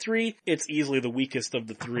the Bandit 3, it's easily the weakest of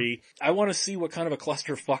the three. I want to see what kind of a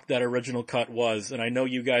clusterfuck that original cut was, and I know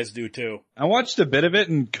you guys do too. I watched a bit of it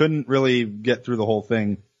and couldn't really get through the whole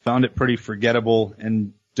thing. Found it pretty forgettable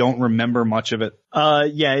and don't remember much of it.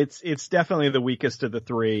 Yeah, it's definitely the weakest of the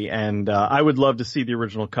three, and I would love to see the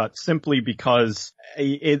original cut simply because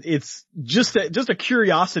it's just a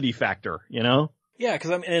curiosity factor, you know? Yeah,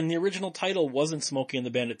 and the original title wasn't Smokey and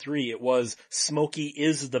the Bandit 3, it was Smokey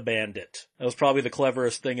is the Bandit. That was probably the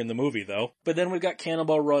cleverest thing in the movie, though. But then we've got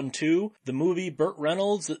Cannonball Run 2, the movie Burt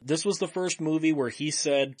Reynolds. This was the first movie where he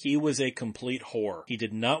said he was a complete whore. He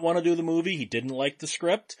did not want to do the movie, he didn't like the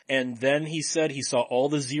script, and then he said he saw all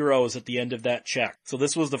the zeros at the end of that check. So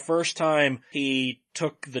this was the first time he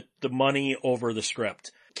took the money over the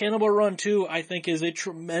script. Cannibal Run 2, I think, is a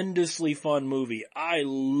tremendously fun movie. I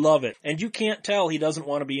love it. And you can't tell he doesn't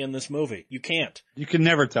want to be in this movie. You can't. You can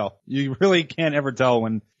never tell. You really can't ever tell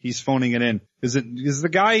when he's phoning it in. Because the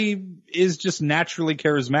guy is just naturally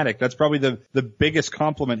charismatic. That's probably the biggest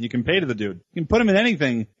compliment you can pay to the dude. You can put him in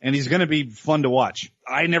anything and he's gonna be fun to watch.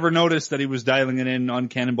 I never noticed that he was dialing it in on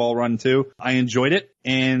Cannonball Run 2. I enjoyed it,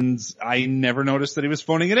 and I never noticed that he was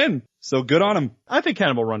phoning it in. So good on him. I think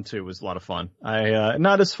Cannibal Run 2 was a lot of fun.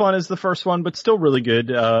 Not as fun as the first one, but still really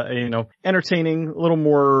good. Entertaining, a little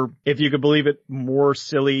more, if you could believe it, more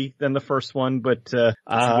silly than the first one, but,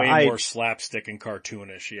 it's way more slapstick and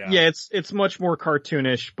cartoonish, yeah. Yeah, it's much more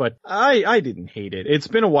cartoonish, but I didn't hate it. It's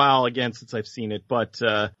been a while again since I've seen it, but,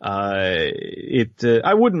 I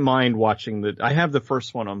wouldn't mind watching I have the first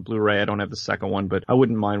one on Blu-ray. I don't have the second one, but I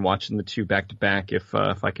wouldn't mind watching the two back to back if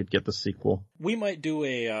I could get the sequel. We might do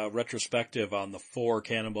a retrospective on the 4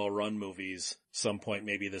 Cannonball Run movies some point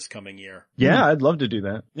maybe this coming year. Yeah, I'd love to do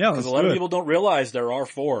that. Yeah, because a lot of people don't realize there are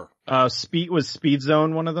 4. Was Speed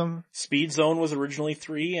Zone one of them? Speed Zone was originally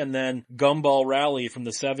 3, and then Gumball Rally from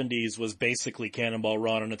the 70s was basically Cannonball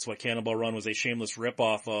Run, and it's what Cannonball Run was a shameless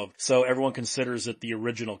ripoff of, so everyone considers it the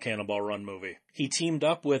original Cannonball Run movie. He teamed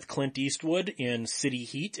up with Clint Eastwood in City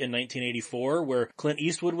Heat in 1984, where Clint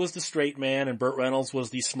Eastwood was the straight man and Burt Reynolds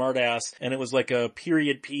was the smartass, and it was like a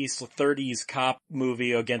period piece 30s cop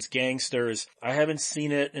movie against gangsters. I haven't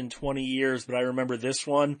seen it in 20 years, but I remember this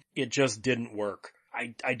one. It just didn't work.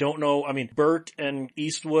 I don't know. I mean, Burt and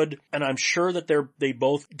Eastwood, and I'm sure that they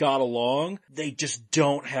both got along. They just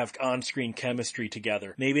don't have on-screen chemistry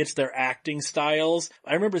together. Maybe it's their acting styles.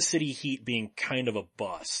 I remember City Heat being kind of a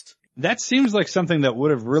bust. That seems like something that would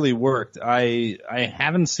have really worked. I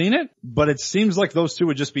haven't seen it, but it seems like those two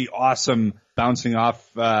would just be awesome bouncing off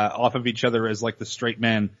of each other as like the straight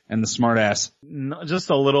man and the smartass. No, just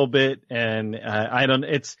a little bit, and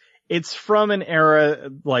it's from an era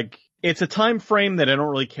like. It's a time frame that I don't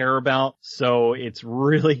really care about, so it's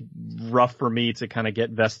really rough for me to kind of get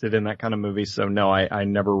vested in that kind of movie. So no, I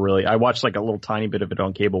never really, I watched like a little tiny bit of it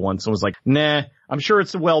on cable once and was like, nah, I'm sure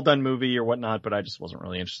it's a well done movie or whatnot, but I just wasn't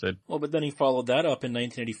really interested. Well, but then he followed that up in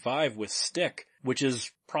 1985 with Stick, which is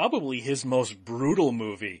probably his most brutal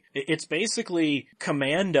movie. It's basically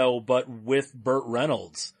Commando, but with Burt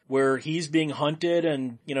Reynolds, where he's being hunted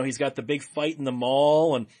and, he's got the big fight in the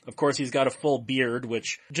mall, and of course he's got a full beard,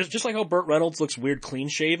 which, just like how Burt Reynolds looks weird clean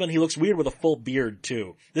shaven, he looks weird with a full beard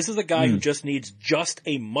too. This is a guy who just needs just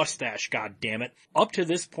a mustache, goddammit. Up to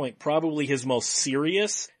this point, probably his most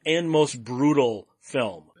serious and most brutal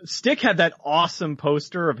film. Stick had that awesome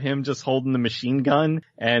poster of him just holding the machine gun.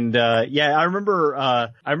 And, I remember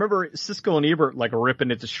Siskel and Ebert like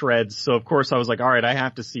ripping it to shreds. So of course I was like, all right, I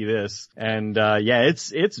have to see this. And,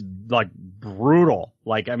 it's like brutal.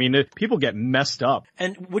 Like, I mean, people get messed up.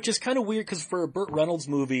 And which is kind of weird because for a Burt Reynolds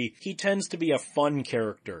movie, he tends to be a fun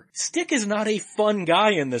character. Stick is not a fun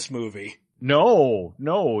guy in this movie. No,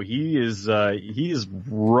 he is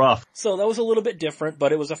rough. So that was a little bit different,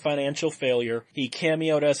 but it was a financial failure. He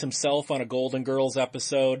cameoed as himself on a Golden Girls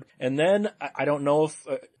episode, and then I don't know if,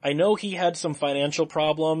 I know he had some financial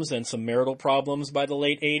problems and some marital problems by the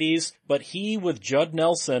late 80s, but he with Judd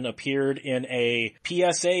Nelson appeared in a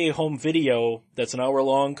PSA home video that's an hour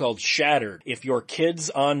long called Shattered, If Your Kid's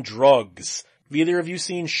on Drugs. Have either of you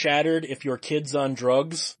seen Shattered, If Your Kid's on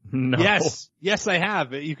Drugs? No. Yes, I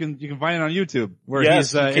have. You can find it on YouTube. Where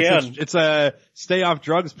yes, you can. It's a stay off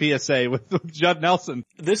drugs PSA with Judd Nelson.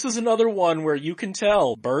 This is another one where you can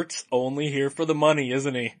tell Bert's only here for the money,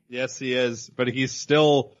 isn't he? Yes, he is. But he's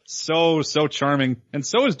still so charming. And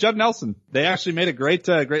so is Judd Nelson. They actually made a great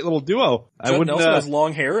little duo. Judd Nelson has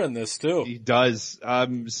long hair in this too. He does.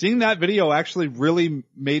 Seeing that video actually really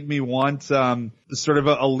made me want, sort of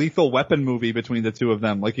a Lethal Weapon movie between the two of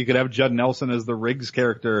them. Like you could have Judd Nelson as the Riggs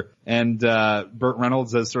character and, Burt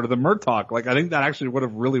Reynolds as sort of the Murtaugh. Like I think that actually would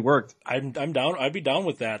have really worked. I'm down. I'd be down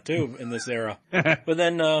with that too in this era. But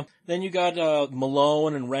then you got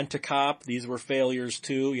Malone and Rent-A-Cop. These were failures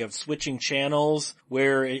too. You have Switching Channels,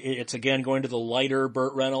 where it's again going to the lighter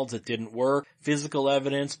Burt Reynolds. It didn't work. Physical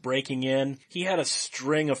Evidence, Breaking In. He had a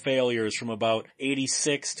string of failures from about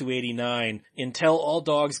 86 to 89. Until All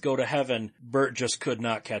Dogs Go to Heaven, Burt just could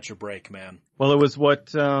not catch a break, man. Well, it was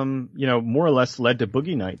what, more or less led to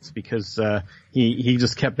Boogie Nights because, he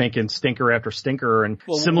just kept making stinker after stinker, and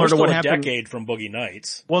Well, similar we're to still what a happened. decade from Boogie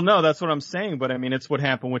Nights. Well, no, that's what I'm saying, but I mean, it's what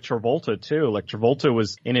happened with Travolta too. Like Travolta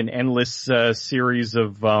was in an endless series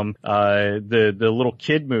of the little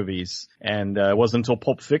kid movies, and it wasn't until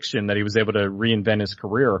Pulp Fiction that he was able to reinvent his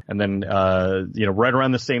career. And then right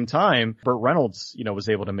around the same time, Burt Reynolds was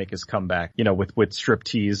able to make his comeback, with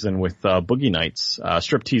Striptease and with Boogie Nights.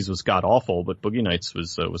 Striptease was god awful, but Boogie Nights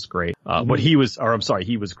was great. But he was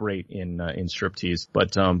great in Striptease.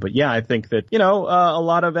 But yeah, I think that a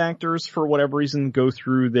lot of actors, for whatever reason, go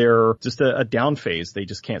through their just a down phase. They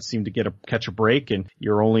just can't seem to catch a break, and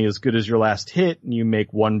you're only as good as your last hit, and you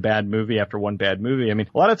make one bad movie after one bad movie. I mean,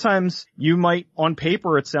 a lot of times you might, on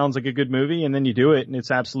paper, it sounds like a good movie, and then you do it and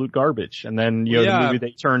it's absolute garbage. And then the movie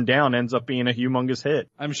they turned down ends up being a humongous hit.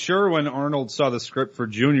 I'm sure when Arnold saw the script for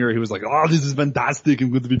Junior, he was like, "Oh, this is fantastic. I'm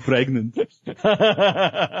going to be pregnant."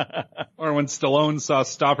 Or when Stallone saw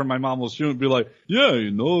Stopper, My Mom Will Shoot, and be like, "Yeah,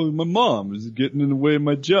 my mom is getting in the way of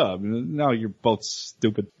my job." Now you're both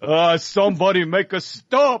stupid. Somebody make a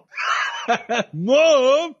stop.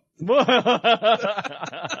 Mom!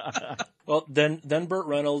 Well, then Burt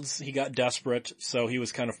Reynolds, he got desperate, so he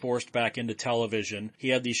was kind of forced back into television. He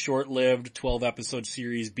had the short-lived 12-episode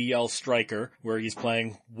series BL Striker, where he's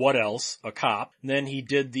playing what else? A cop. And then he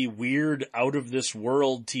did the weird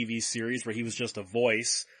out-of-this-world TV series where he was just a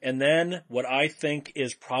voice. And then what I think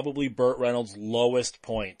is probably Burt Reynolds' lowest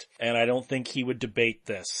point, and I don't think he would debate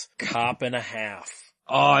this, Cop and a Half.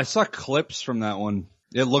 Oh, I saw clips from that one.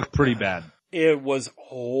 It looked pretty bad. It was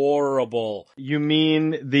horrible. You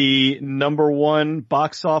mean the #1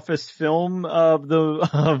 box office film of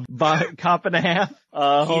Cop and a Half?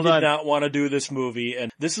 He did not want to do this movie,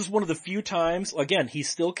 and this is one of the few times, again, he's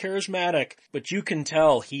still charismatic, but you can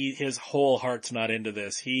tell his whole heart's not into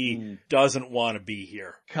this. He doesn't want to be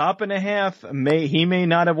here. Cop and a Half, he may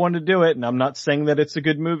not have wanted to do it, and I'm not saying that it's a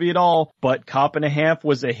good movie at all, but Cop and a Half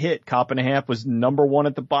was a hit. Cop and a Half was #1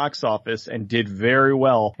 at the box office and did very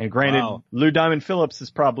well. And granted, Lou Diamond Phillips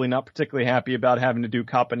is probably not particularly happy about having to do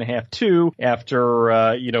Cop and a Half 2 after,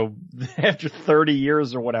 after 30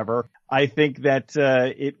 years or whatever. I think that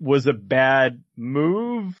it was a bad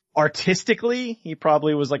move. Artistically, he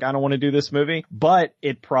probably was like, I don't want to do this movie, but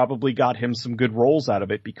it probably got him some good roles out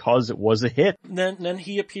of it because it was a hit. Then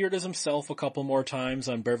he appeared as himself a couple more times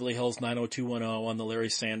on Beverly Hills 90210 on the Larry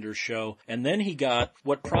Sanders Show. And then he got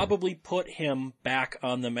what probably put him back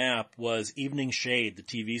on the map was Evening Shade, the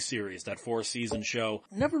TV series, that 4-season show.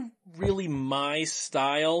 Never really my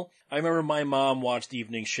style. I remember my mom watched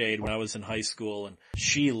Evening Shade when I was in high school and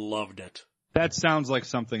she loved it. That sounds like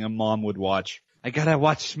something a mom would watch. I gotta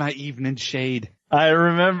watch my Evening Shade. I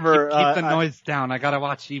remember. Keep the noise down. I gotta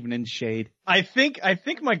watch Evening Shade. I think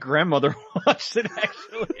my grandmother watched it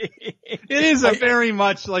actually. It is a very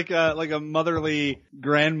much like a motherly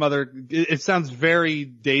grandmother. It sounds very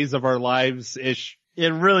Days of Our Lives-ish.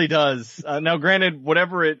 It really does. Now granted,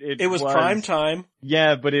 whatever it was prime time.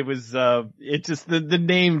 Yeah, but it was, it just, the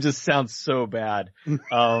name just sounds so bad. Do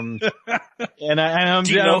you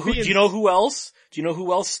know who else? Do you know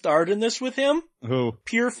who else starred in this with him? Who?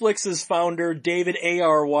 PureFlix's founder, David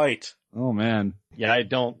A.R. White. Oh man. Yeah, I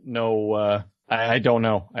don't know, I don't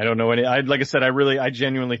know. I don't know any. Like I said, I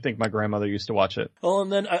genuinely think my grandmother used to watch it. Well,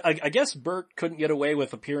 and then I guess Burt couldn't get away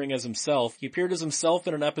with appearing as himself. He appeared as himself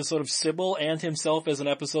in an episode of Sybil and himself as an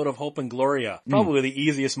episode of Hope and Gloria. Probably the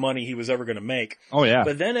easiest money he was ever going to make. Oh yeah.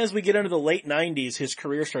 But then as we get into the late 90s, his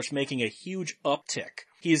career starts making a huge uptick.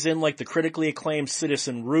 He's in like the critically acclaimed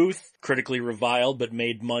Citizen Ruth, critically reviled but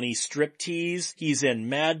made money Striptease. He's in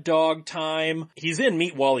Mad Dog Time. He's in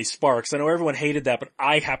Meet Wally Sparks. I know everyone hated that, but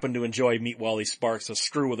I happen to enjoy Meet Wally Sparks, so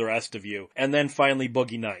screw with the rest of you. And then finally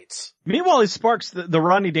Boogie Nights. Meet Wally Sparks, the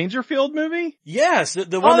Rodney Dangerfield movie? Yes,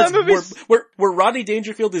 the one that's where Rodney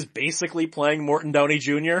Dangerfield is basically playing Morton Downey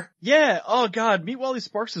Jr. Yeah, oh god, Meet Wally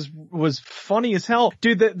Sparks was funny as hell.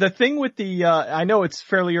 Dude, the thing with the, I know it's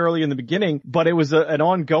fairly early in the beginning, but it was an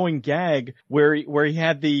ongoing gag where he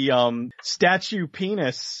had the, statue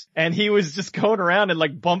penis and he was just going around and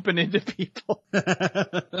like bumping into people.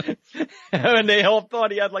 And they all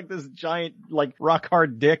thought he had like this giant, like rock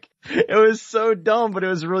hard dick. It was so dumb, but it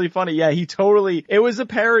was really funny. Yeah, it was a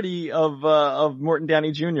parody of Morton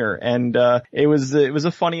Downey Jr. and, it was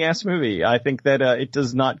a funny ass movie. I think that, it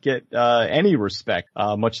does not get, any respect,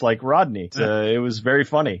 much like Rodney. It was very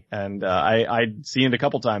funny and, I'd seen it a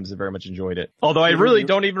couple times and very much enjoyed it. Although I really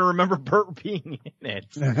don't even remember Burt being in it.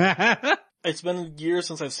 It's been years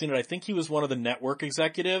since I've seen it. I think he was one of the network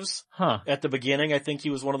executives. At the beginning, I think he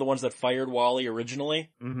was one of the ones that fired Wally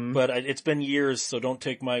originally. Mm-hmm. But it's been years, so don't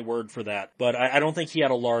take my word for that. But I don't think he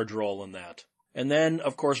had a large role in that. And then,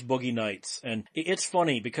 of course, Boogie Nights. And it's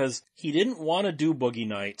funny because he didn't want to do Boogie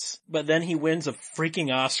Nights, but then he wins a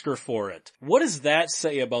freaking Oscar for it. What does that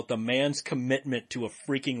say about the man's commitment to a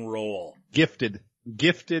freaking role? Gifted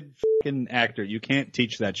fucking actor. You can't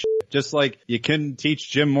teach that shit. Just like you couldn't teach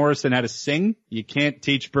Jim Morrison how to sing, you can't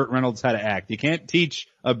teach Burt Reynolds how to act. You can't teach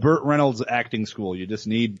a Burt Reynolds acting school. You just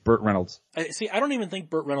need Burt Reynolds. I don't even think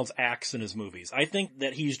Burt Reynolds acts in his movies. I think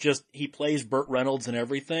that he plays Burt Reynolds in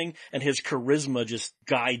everything, and his charisma just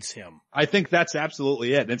guides him. I think that's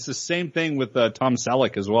absolutely it. It's the same thing with Tom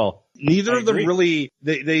Selleck as well. Neither of them really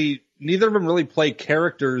play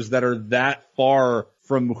characters that are that far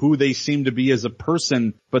from who they seem to be as a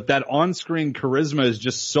person, but that on-screen charisma is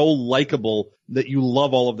just so likable that you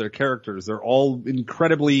love all of their characters. They're all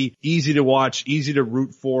incredibly easy to watch, easy to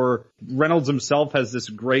root for. Reynolds himself has this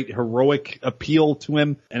great heroic appeal to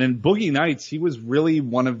him. And in Boogie Nights, he was really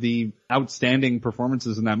one of the outstanding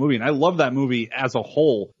performances in that movie. And I love that movie as a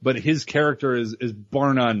whole, but his character is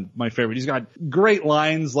bar none my favorite. He's got great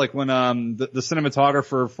lines like when the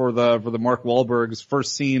cinematographer for the Mark Wahlberg's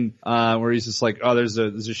first scene where he's just like, oh, there's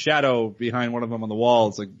a shadow behind one of them on the wall.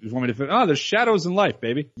 It's like, you want me to there's shadows in life,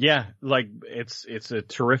 baby. Yeah, like it's a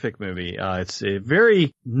terrific movie. It's a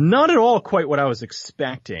very, not at all quite what I was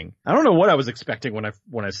expecting. I don't know what I was expecting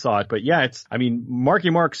when I saw it, but yeah,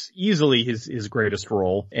 Marky Mark's easily his greatest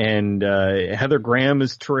role, and Heather Graham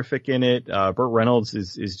is terrific in it. Burt Reynolds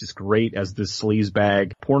is just great as this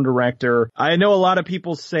sleazebag porn director. I know a lot of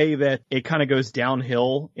people say that it kind of goes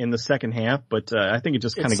downhill in the second half, but I think it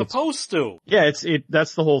just kind of gets supposed to. Yeah,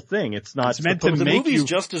 that's the whole thing. It's not meant to the make movie's you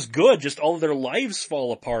just as good, just all of their lives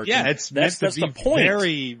fall apart. Yeah, that's the point.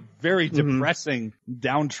 Very, very depressing,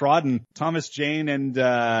 downtrodden. Thomas Jane and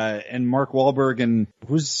Mark Wahlberg and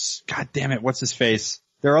God damn it, what's his face?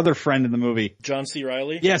 Their other friend in the movie. John C.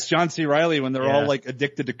 Reilly? Yes, John C. Reilly, when they're all like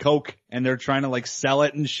addicted to coke and they're trying to like sell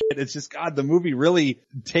it and shit. It's just, God, the movie really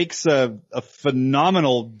takes a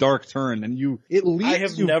phenomenal dark turn, and you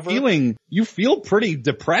feel pretty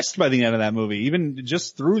depressed by the end of that movie, even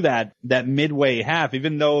just through that midway half.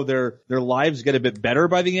 Even though their lives get a bit better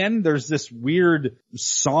by the end, there's this weird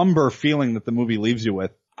somber feeling that the movie leaves you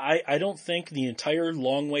with. I don't think the entire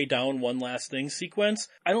Long Way Down One Last Thing sequence,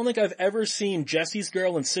 I don't think I've ever seen Jesse's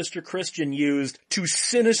Girl and Sister Christian used to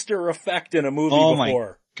sinister effect in a movie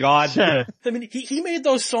before. My God. I mean, he made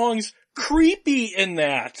those songs creepy in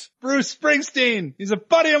that. Bruce Springsteen, he's a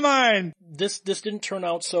buddy of mine. This didn't turn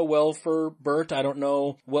out so well for Burt. I don't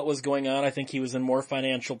know what was going on. I think he was in more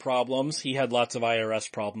financial problems. He had lots of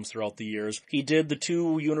IRS problems throughout the years. He did the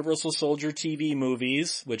 2 Universal Soldier TV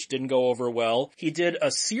movies, which didn't go over well. He did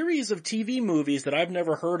a series of TV movies that I've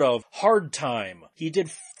never heard of. Hard Time. He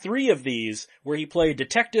did 3 of these where he played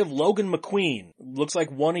Detective Logan McQueen. Looks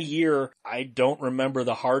like one a year. I don't remember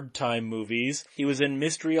the Hard Time movies. He was in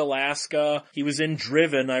Mystery Alaska. He was in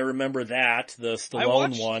Driven. I remember that, the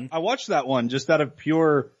Stallone one. I watched that one just out of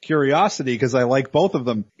pure curiosity because I like both of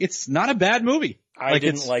them. It's not a bad movie. I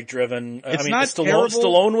didn't like Driven. It's not terrible.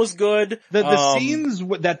 Stallone was good. The scenes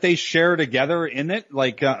that they share together in it,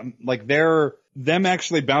 like them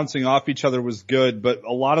actually bouncing off each other was good, but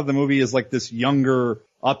a lot of the movie is like this younger,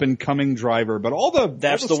 up-and-coming driver, but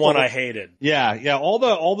that's the one I hated. Yeah, all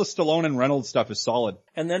the Stallone and Reynolds stuff is solid.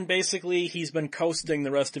 And then basically he's been coasting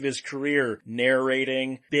the rest of his career,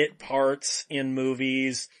 narrating bit parts in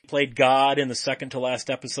movies. Played God in the second to last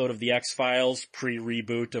episode of The X-Files,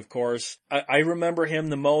 pre-reboot, of course. I remember him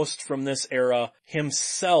the most from this era,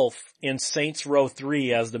 himself in Saints Row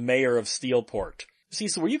 3 as the mayor of Steelport. See,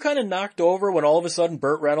 so were you kind of knocked over when all of a sudden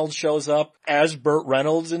Burt Reynolds shows up as Burt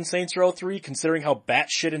Reynolds in Saints Row 3, considering how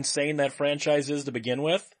batshit insane that franchise is to begin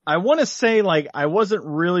with? I want to say, I wasn't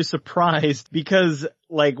really surprised because,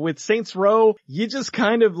 with Saints Row, you just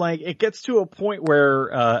kind of, it gets to a point where,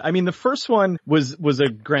 the first one was a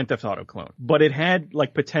Grand Theft Auto clone, but it had,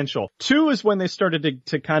 potential. 2 is when they started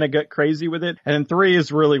to kind of get crazy with it, and then 3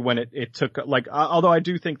 is really when it took, although I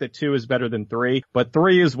do think that 2 is better than 3, but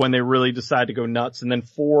 3 is when they really decide to go nuts, and then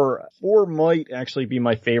 4 might actually be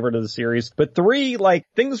my favorite of the series, but 3,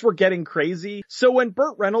 things were getting crazy, so when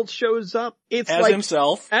Burt Reynolds shows up, it's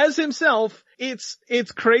as himself,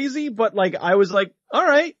 it's crazy, but I was like, all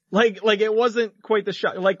right, it wasn't quite the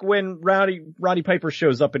shock. When Roddy Piper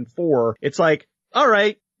shows up in 4, it's like, all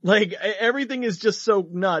right, everything is just so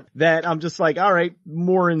nut that I'm just like, all right,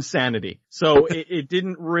 more insanity. So it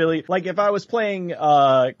didn't really, if I was playing,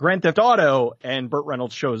 Grand Theft Auto and Burt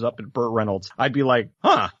Reynolds shows up and Burt Reynolds, I'd be like,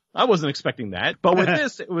 I wasn't expecting that. But with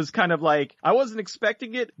this, it was kind of I wasn't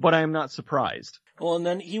expecting it, but I am not surprised. Well, and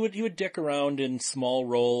then he would dick around in small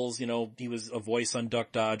roles. You know, he was a voice on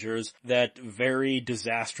Duck Dodgers. That very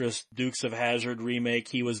disastrous Dukes of Hazzard remake,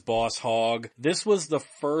 he was Boss Hogg. This was the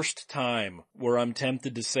first time where I'm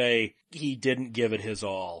tempted to say he didn't give it his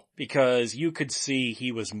all, because you could see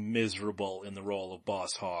he was miserable in the role of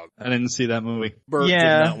Boss Hogg. I didn't see that movie. Burt did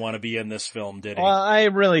not want to be in this film, did he? Well, I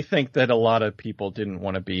really think that a lot of people didn't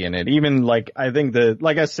want to be in it. Even I think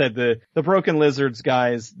like I said, the Broken Lizards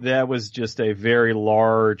guys, that was just a very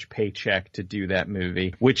large paycheck to do that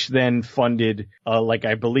movie, which then funded,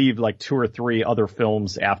 I believe 2 or 3 other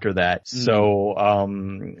films after that. So,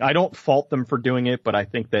 I don't fault them for doing it, but I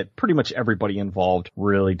think that pretty much everybody involved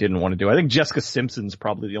really didn't want to do it. I think Jessica Simpson's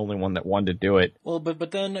probably the only one that wanted to do it. Well, but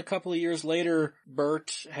then a couple of years later,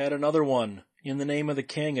 Burt had another one. In the Name of the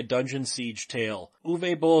King, a dungeon siege tale.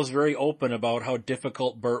 Uwe Boll is very open about how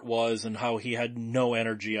difficult Burt was and how he had no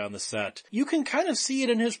energy on the set. You can kind of see it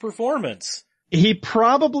in his performance.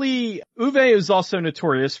 Uwe is also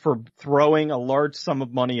notorious for throwing a large sum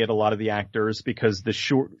of money at a lot of the actors because the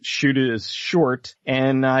shoot is short.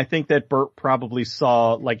 And I think that Burt probably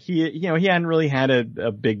saw, he hadn't really had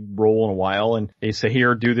a big role in a while. And they say,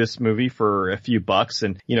 here, do this movie for a few bucks.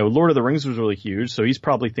 And, Lord of the Rings was really huge. So he's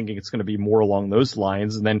probably thinking it's going to be more along those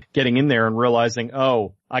lines. And then getting in there and realizing,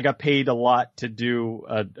 oh, I got paid a lot to do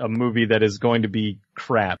a movie that is going to be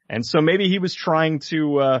crap. And so maybe he was trying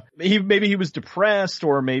to, maybe he was depressed,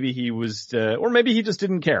 or maybe he was, or maybe he just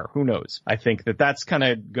didn't care. Who knows? I think that's kind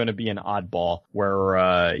of going to be an oddball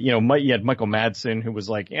where, you had Michael Madsen, who was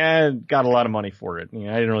got a lot of money for it. I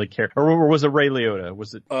didn't really care. Or was it Ray Liotta?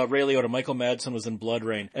 Was it? Ray Liotta. Michael Madsen was in Blood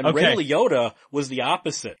Rain. And okay. Ray Liotta was the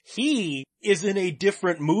opposite. He is in a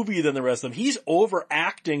different movie than the rest of them. He's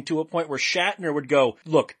overacting to a point where Shatner would go,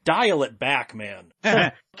 look, dial it back, man.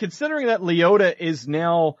 Considering that Liotta is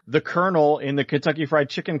now the Colonel in the Kentucky Fried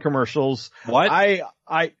Chicken commercials. What?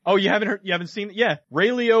 You haven't seen it? Yeah. Ray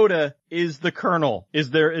Liotta is the Colonel.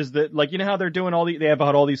 How they're doing they have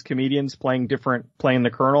all these comedians playing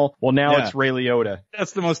the Colonel? Well, now it's Ray Liotta.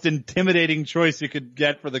 That's the most intimidating choice you could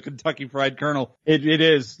get for the Kentucky Fried Colonel. It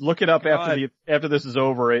is. Look it up after this is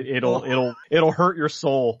over. It'll hurt your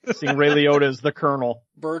soul seeing Ray Liotta as the Colonel.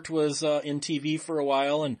 Burt was in TV for a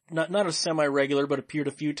while, and not a semi-regular, but appeared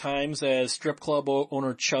a few times as strip club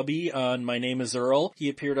owner Chubby on My Name is Earl. He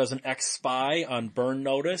appeared as an ex-spy on Burn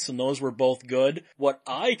Notice, and those were both good. What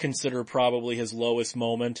I consider probably his lowest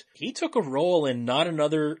moment, he took a role in Not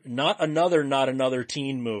Another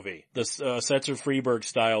teen movie, the Setzer Freeberg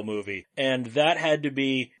style movie, and that had to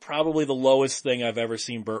be probably the lowest thing I've ever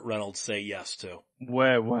seen Burt Reynolds say yes to.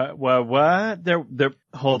 What?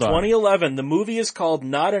 Hold on. 2011. The movie is called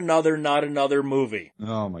Not Another Movie.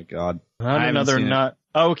 Oh my God.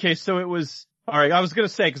 Okay, so it was, alright, I was gonna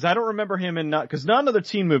say, cause I don't remember him cause Not Another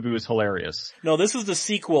Teen Movie was hilarious. No, this is the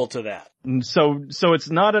sequel to that. So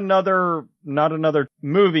it's not another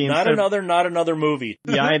movie. Not another movie.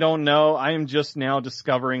 Yeah, I don't know. I am just now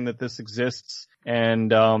discovering that this exists.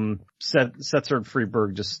 And, Setzer and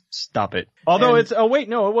Freeberg, just stop it. Although it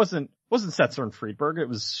wasn't Setzer and Friedberg. It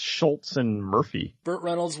was Schultz and Murphy. Burt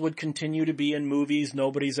Reynolds would continue to be in movies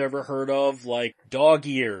nobody's ever heard of, like Dog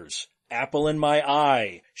Years, Apple in My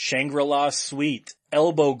Eye, Shangri-La Suite,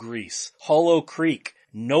 Elbow Grease, Hollow Creek.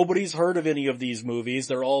 Nobody's heard of any of these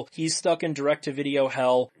movies. He's stuck in direct-to-video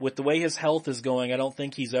hell. With the way his health is going, I don't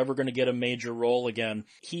think he's ever going to get a major role again.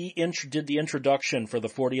 He did the introduction for the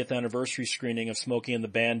 40th anniversary screening of Smokey and the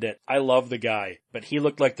Bandit. I love the guy, but he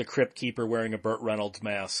looked like the Crypt Keeper wearing a Burt Reynolds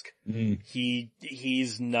mask. Mm.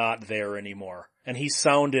 He's not there anymore. And he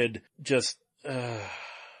sounded just,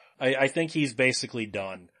 I think he's basically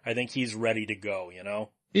done. I think he's ready to go,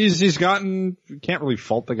 He's gotten, can't really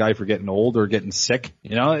fault the guy for getting old or getting sick.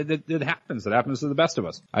 It happens. It happens to the best of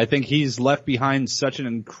us. I think he's left behind such an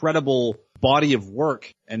incredible body of work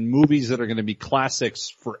and movies that are going to be classics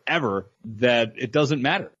forever that it doesn't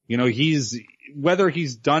matter. Whether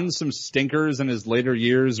he's done some stinkers in his later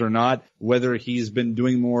years or not, whether he's been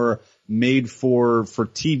doing more made for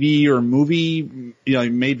TV or movie,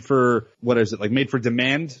 made for, made for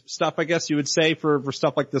demand stuff, I guess you would say, for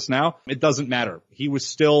stuff like this now. It doesn't matter. He's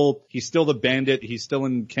still the Bandit. He's still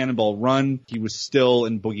in Cannonball Run. He was still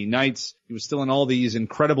in Boogie Nights. He was still in all these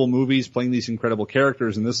incredible movies playing these incredible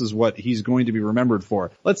characters, and this is what he's going to be remembered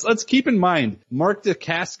for. Let's keep in mind, Mark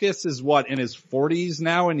Dacascos is in his 40s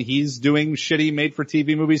now, and he's doing shitty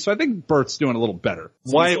made-for-TV movies, so I think Burt's doing a little better.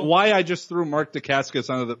 Why I just threw Mark Dacascos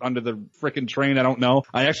under the frickin' train, I don't know.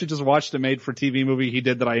 I actually just watched a made-for-TV movie he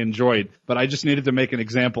did that I enjoyed, but I just needed to make an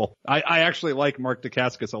example. I actually like Mark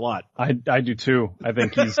Dacascos a lot. I do too. I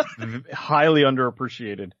think he's highly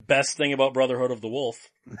underappreciated. Best thing about Brotherhood of the Wolf.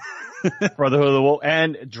 Brotherhood of the Wolf,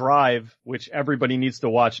 and Drive, which everybody needs to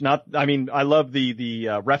watch. I love the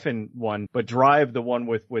Refn one, but Drive, the one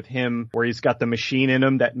with him where he's got the machine in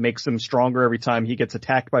him that makes him stronger every time he gets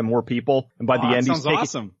attacked by more people. And by the end, sounds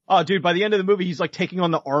awesome. Oh, dude, by the end of the movie, he's like taking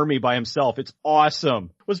on the army by himself. It's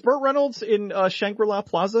awesome. Was Burt Reynolds in Shangri-La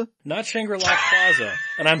Plaza? Not Shangri-La Plaza.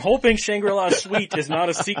 And I'm hoping Shangri-La Suite is not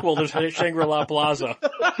a sequel to Shangri-La Plaza.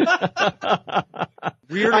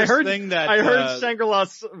 Weirdest thing that I heard Shangri-La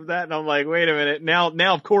that, and I'm like, wait a minute.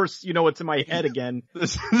 Now, of course, you know what's in my head again.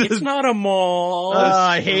 It's not a mall.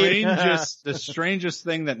 I hate the strangest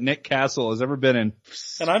thing that Nick Castle has ever been in.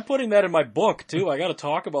 And I'm putting that in my book too. I got to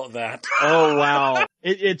talk about that. Oh wow.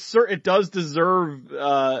 It does deserve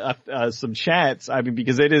some chats. I mean,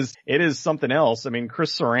 because it is something else. I mean,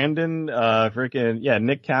 Chris Sarandon,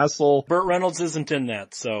 Nick Castle. Burt Reynolds isn't in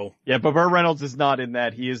that, so. Yeah, but Burt Reynolds is not in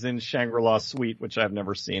that. He is in Shangri-La Suite, which I've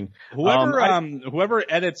never seen. Whoever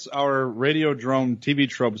edits our Radiodrome TV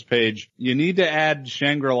Tropes page, you need to add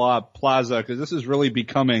Shangri-La Plaza, because this is really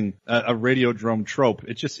becoming a Radiodrome trope.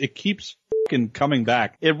 It keeps coming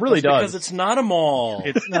back. It really does. Because it's not a mall.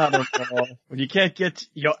 It's not a mall. When you can't get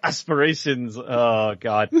your aspirations, oh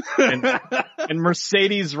god. And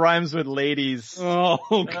Mercedes rhymes with ladies.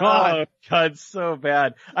 Oh god. God, so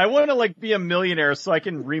bad. I want to be a millionaire so I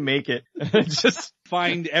can remake it. Just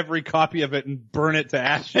find every copy of it and burn it to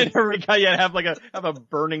ashes. Have a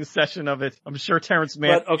burning session of it. I'm sure Terrence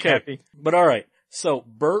Mann. But okay. Happy. But all right. So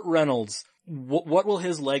Burt Reynolds, what will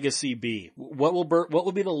his legacy be? What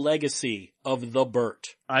will be the legacy of the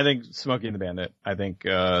Burt? I think Smokey and the Bandit. I think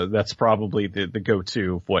that's probably the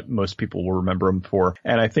go-to of what most people will remember him for.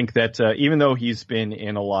 And I think that even though he's been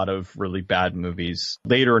in a lot of really bad movies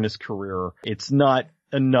later in his career, it's not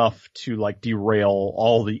enough to derail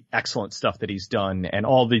all the excellent stuff that he's done and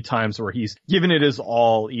all the times where he's given it his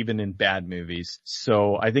all, even in bad movies.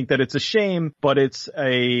 So I think that it's a shame, but it's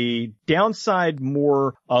a downside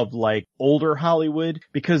more of older Hollywood,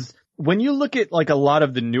 because when you look at a lot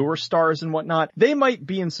of the newer stars and whatnot, they might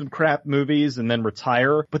be in some crap movies and then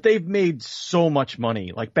retire, but they've made so much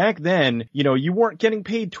money. Back then, you weren't getting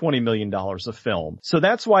paid $20 million a film. So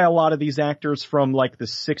that's why a lot of these actors from the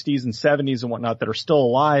 60s and 70s and whatnot that are still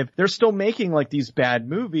alive, they're still making these bad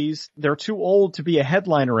movies. They're too old to be a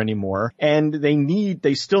headliner anymore, and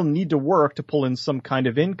they still need to work to pull in some kind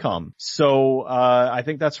of income. So I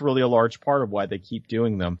think that's really a large part of why they keep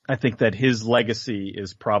doing them. I think that his legacy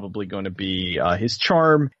is probably going to be his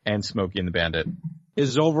charm and Smokey and the Bandit.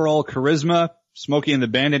 His overall charisma, Smokey and the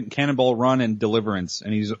Bandit, Cannonball Run, and Deliverance.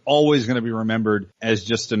 And he's always going to be remembered as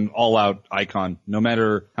just an all-out icon. No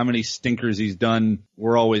matter how many stinkers he's done,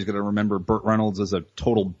 we're always going to remember Burt Reynolds as a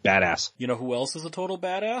total badass. You know who else is a total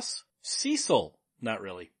badass? Cecil. Not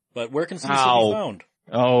really. But where can Cecil be found?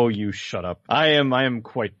 Oh, you shut up. I am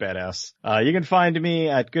quite badass. You can find me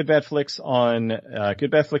at Good Bad Flicks on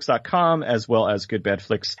goodbadflicks.com, as well as Good Bad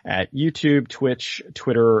Flicks at YouTube, Twitch,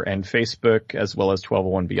 Twitter, and Facebook, as well as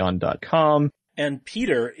 1201beyond.com. And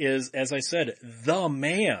Peter is, as I said, the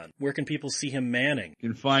man. Where can people see him manning? You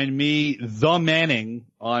can find me, The Manning,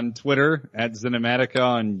 on Twitter, at Cinematica,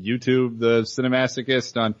 on YouTube, The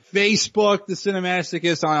Cinemasochist, on Facebook, The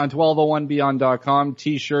Cinemasochist, on 1201beyond.com.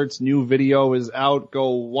 T-shirts, new video is out.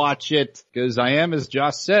 Go watch it. Because I am, as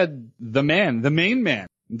Josh said, the man, the main man,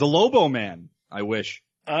 the Lobo man, I wish.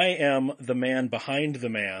 I am the man behind the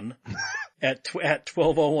man. At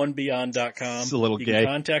 1201beyond.com. It's a little you gay. Can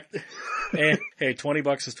contact, hey,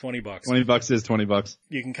 $20 is $20. $20 is $20.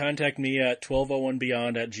 You can contact me at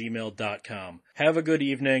 1201beyond@gmail.com. Have a good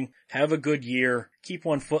evening. Have a good year. Keep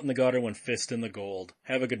one foot in the gutter, one fist in the gold.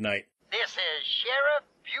 Have a good night. This is Sheriff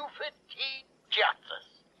Buford T. Justice.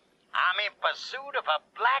 I'm in pursuit of a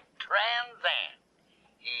black Trans Am.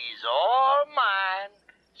 He's all mine,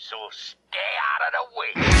 so stay out of the way.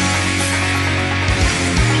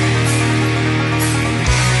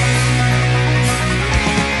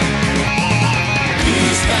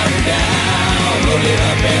 Down, load it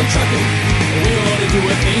up and truck it. We're gonna do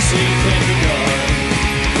what they say can be done.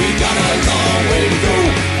 We got a long way to go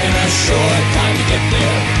and a short time to get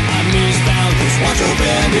there. I'm eastbound, just watch your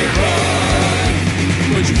bandit run.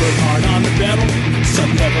 Would you work hard on the pedal?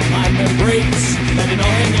 Some never mind the brakes. Let it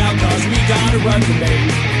all hang out, cause we gotta run today.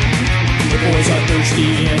 The boys are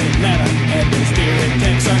thirsty in Atlanta, and there's beer in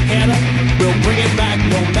Texarkana. We'll bring it back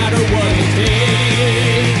no matter what it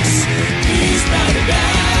takes. Eastbound and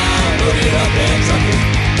down, load it up and truck it.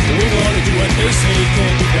 We're gonna do what they say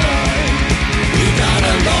can be done. We got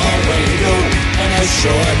a long way to go and a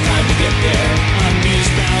short time to get there. I'm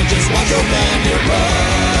eastbound, just watch your bandit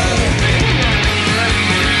run.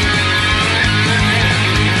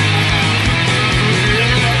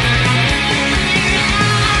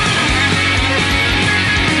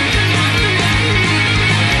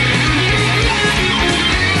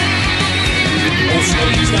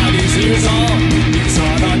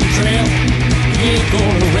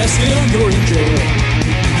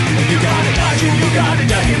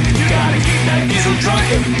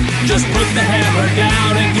 shaking. Just put the hammer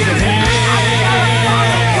down and give it hand.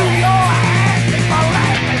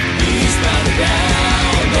 Eastbound and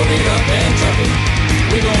down, loaded up and trucking.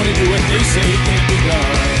 We're gonna do what they say can't be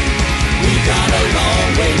done. We got a long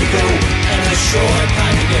way to go and a short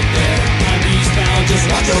time to get there. I'm eastbound, just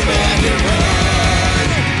watch your bandit run.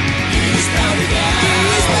 Eastbound and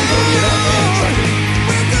down, loaded up and trucking.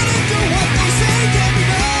 We're gonna do what they say can't be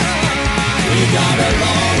done. We got a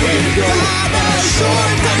long way to go and a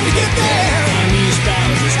short time to get there. I'm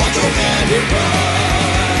eastbound, just watch your bandit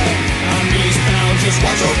run. I'm eastbound, just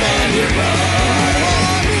watch your bandit run.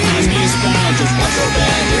 I'm eastbound, just watch your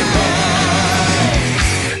bandit run.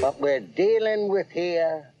 What we're dealing with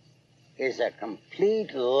here is a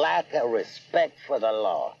complete lack of respect for the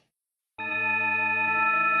law.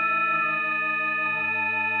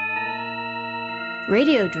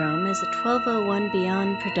 Radiodrome is a 1201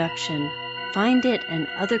 Beyond production. Find it and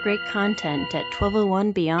other great content at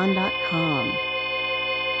 1201beyond.com.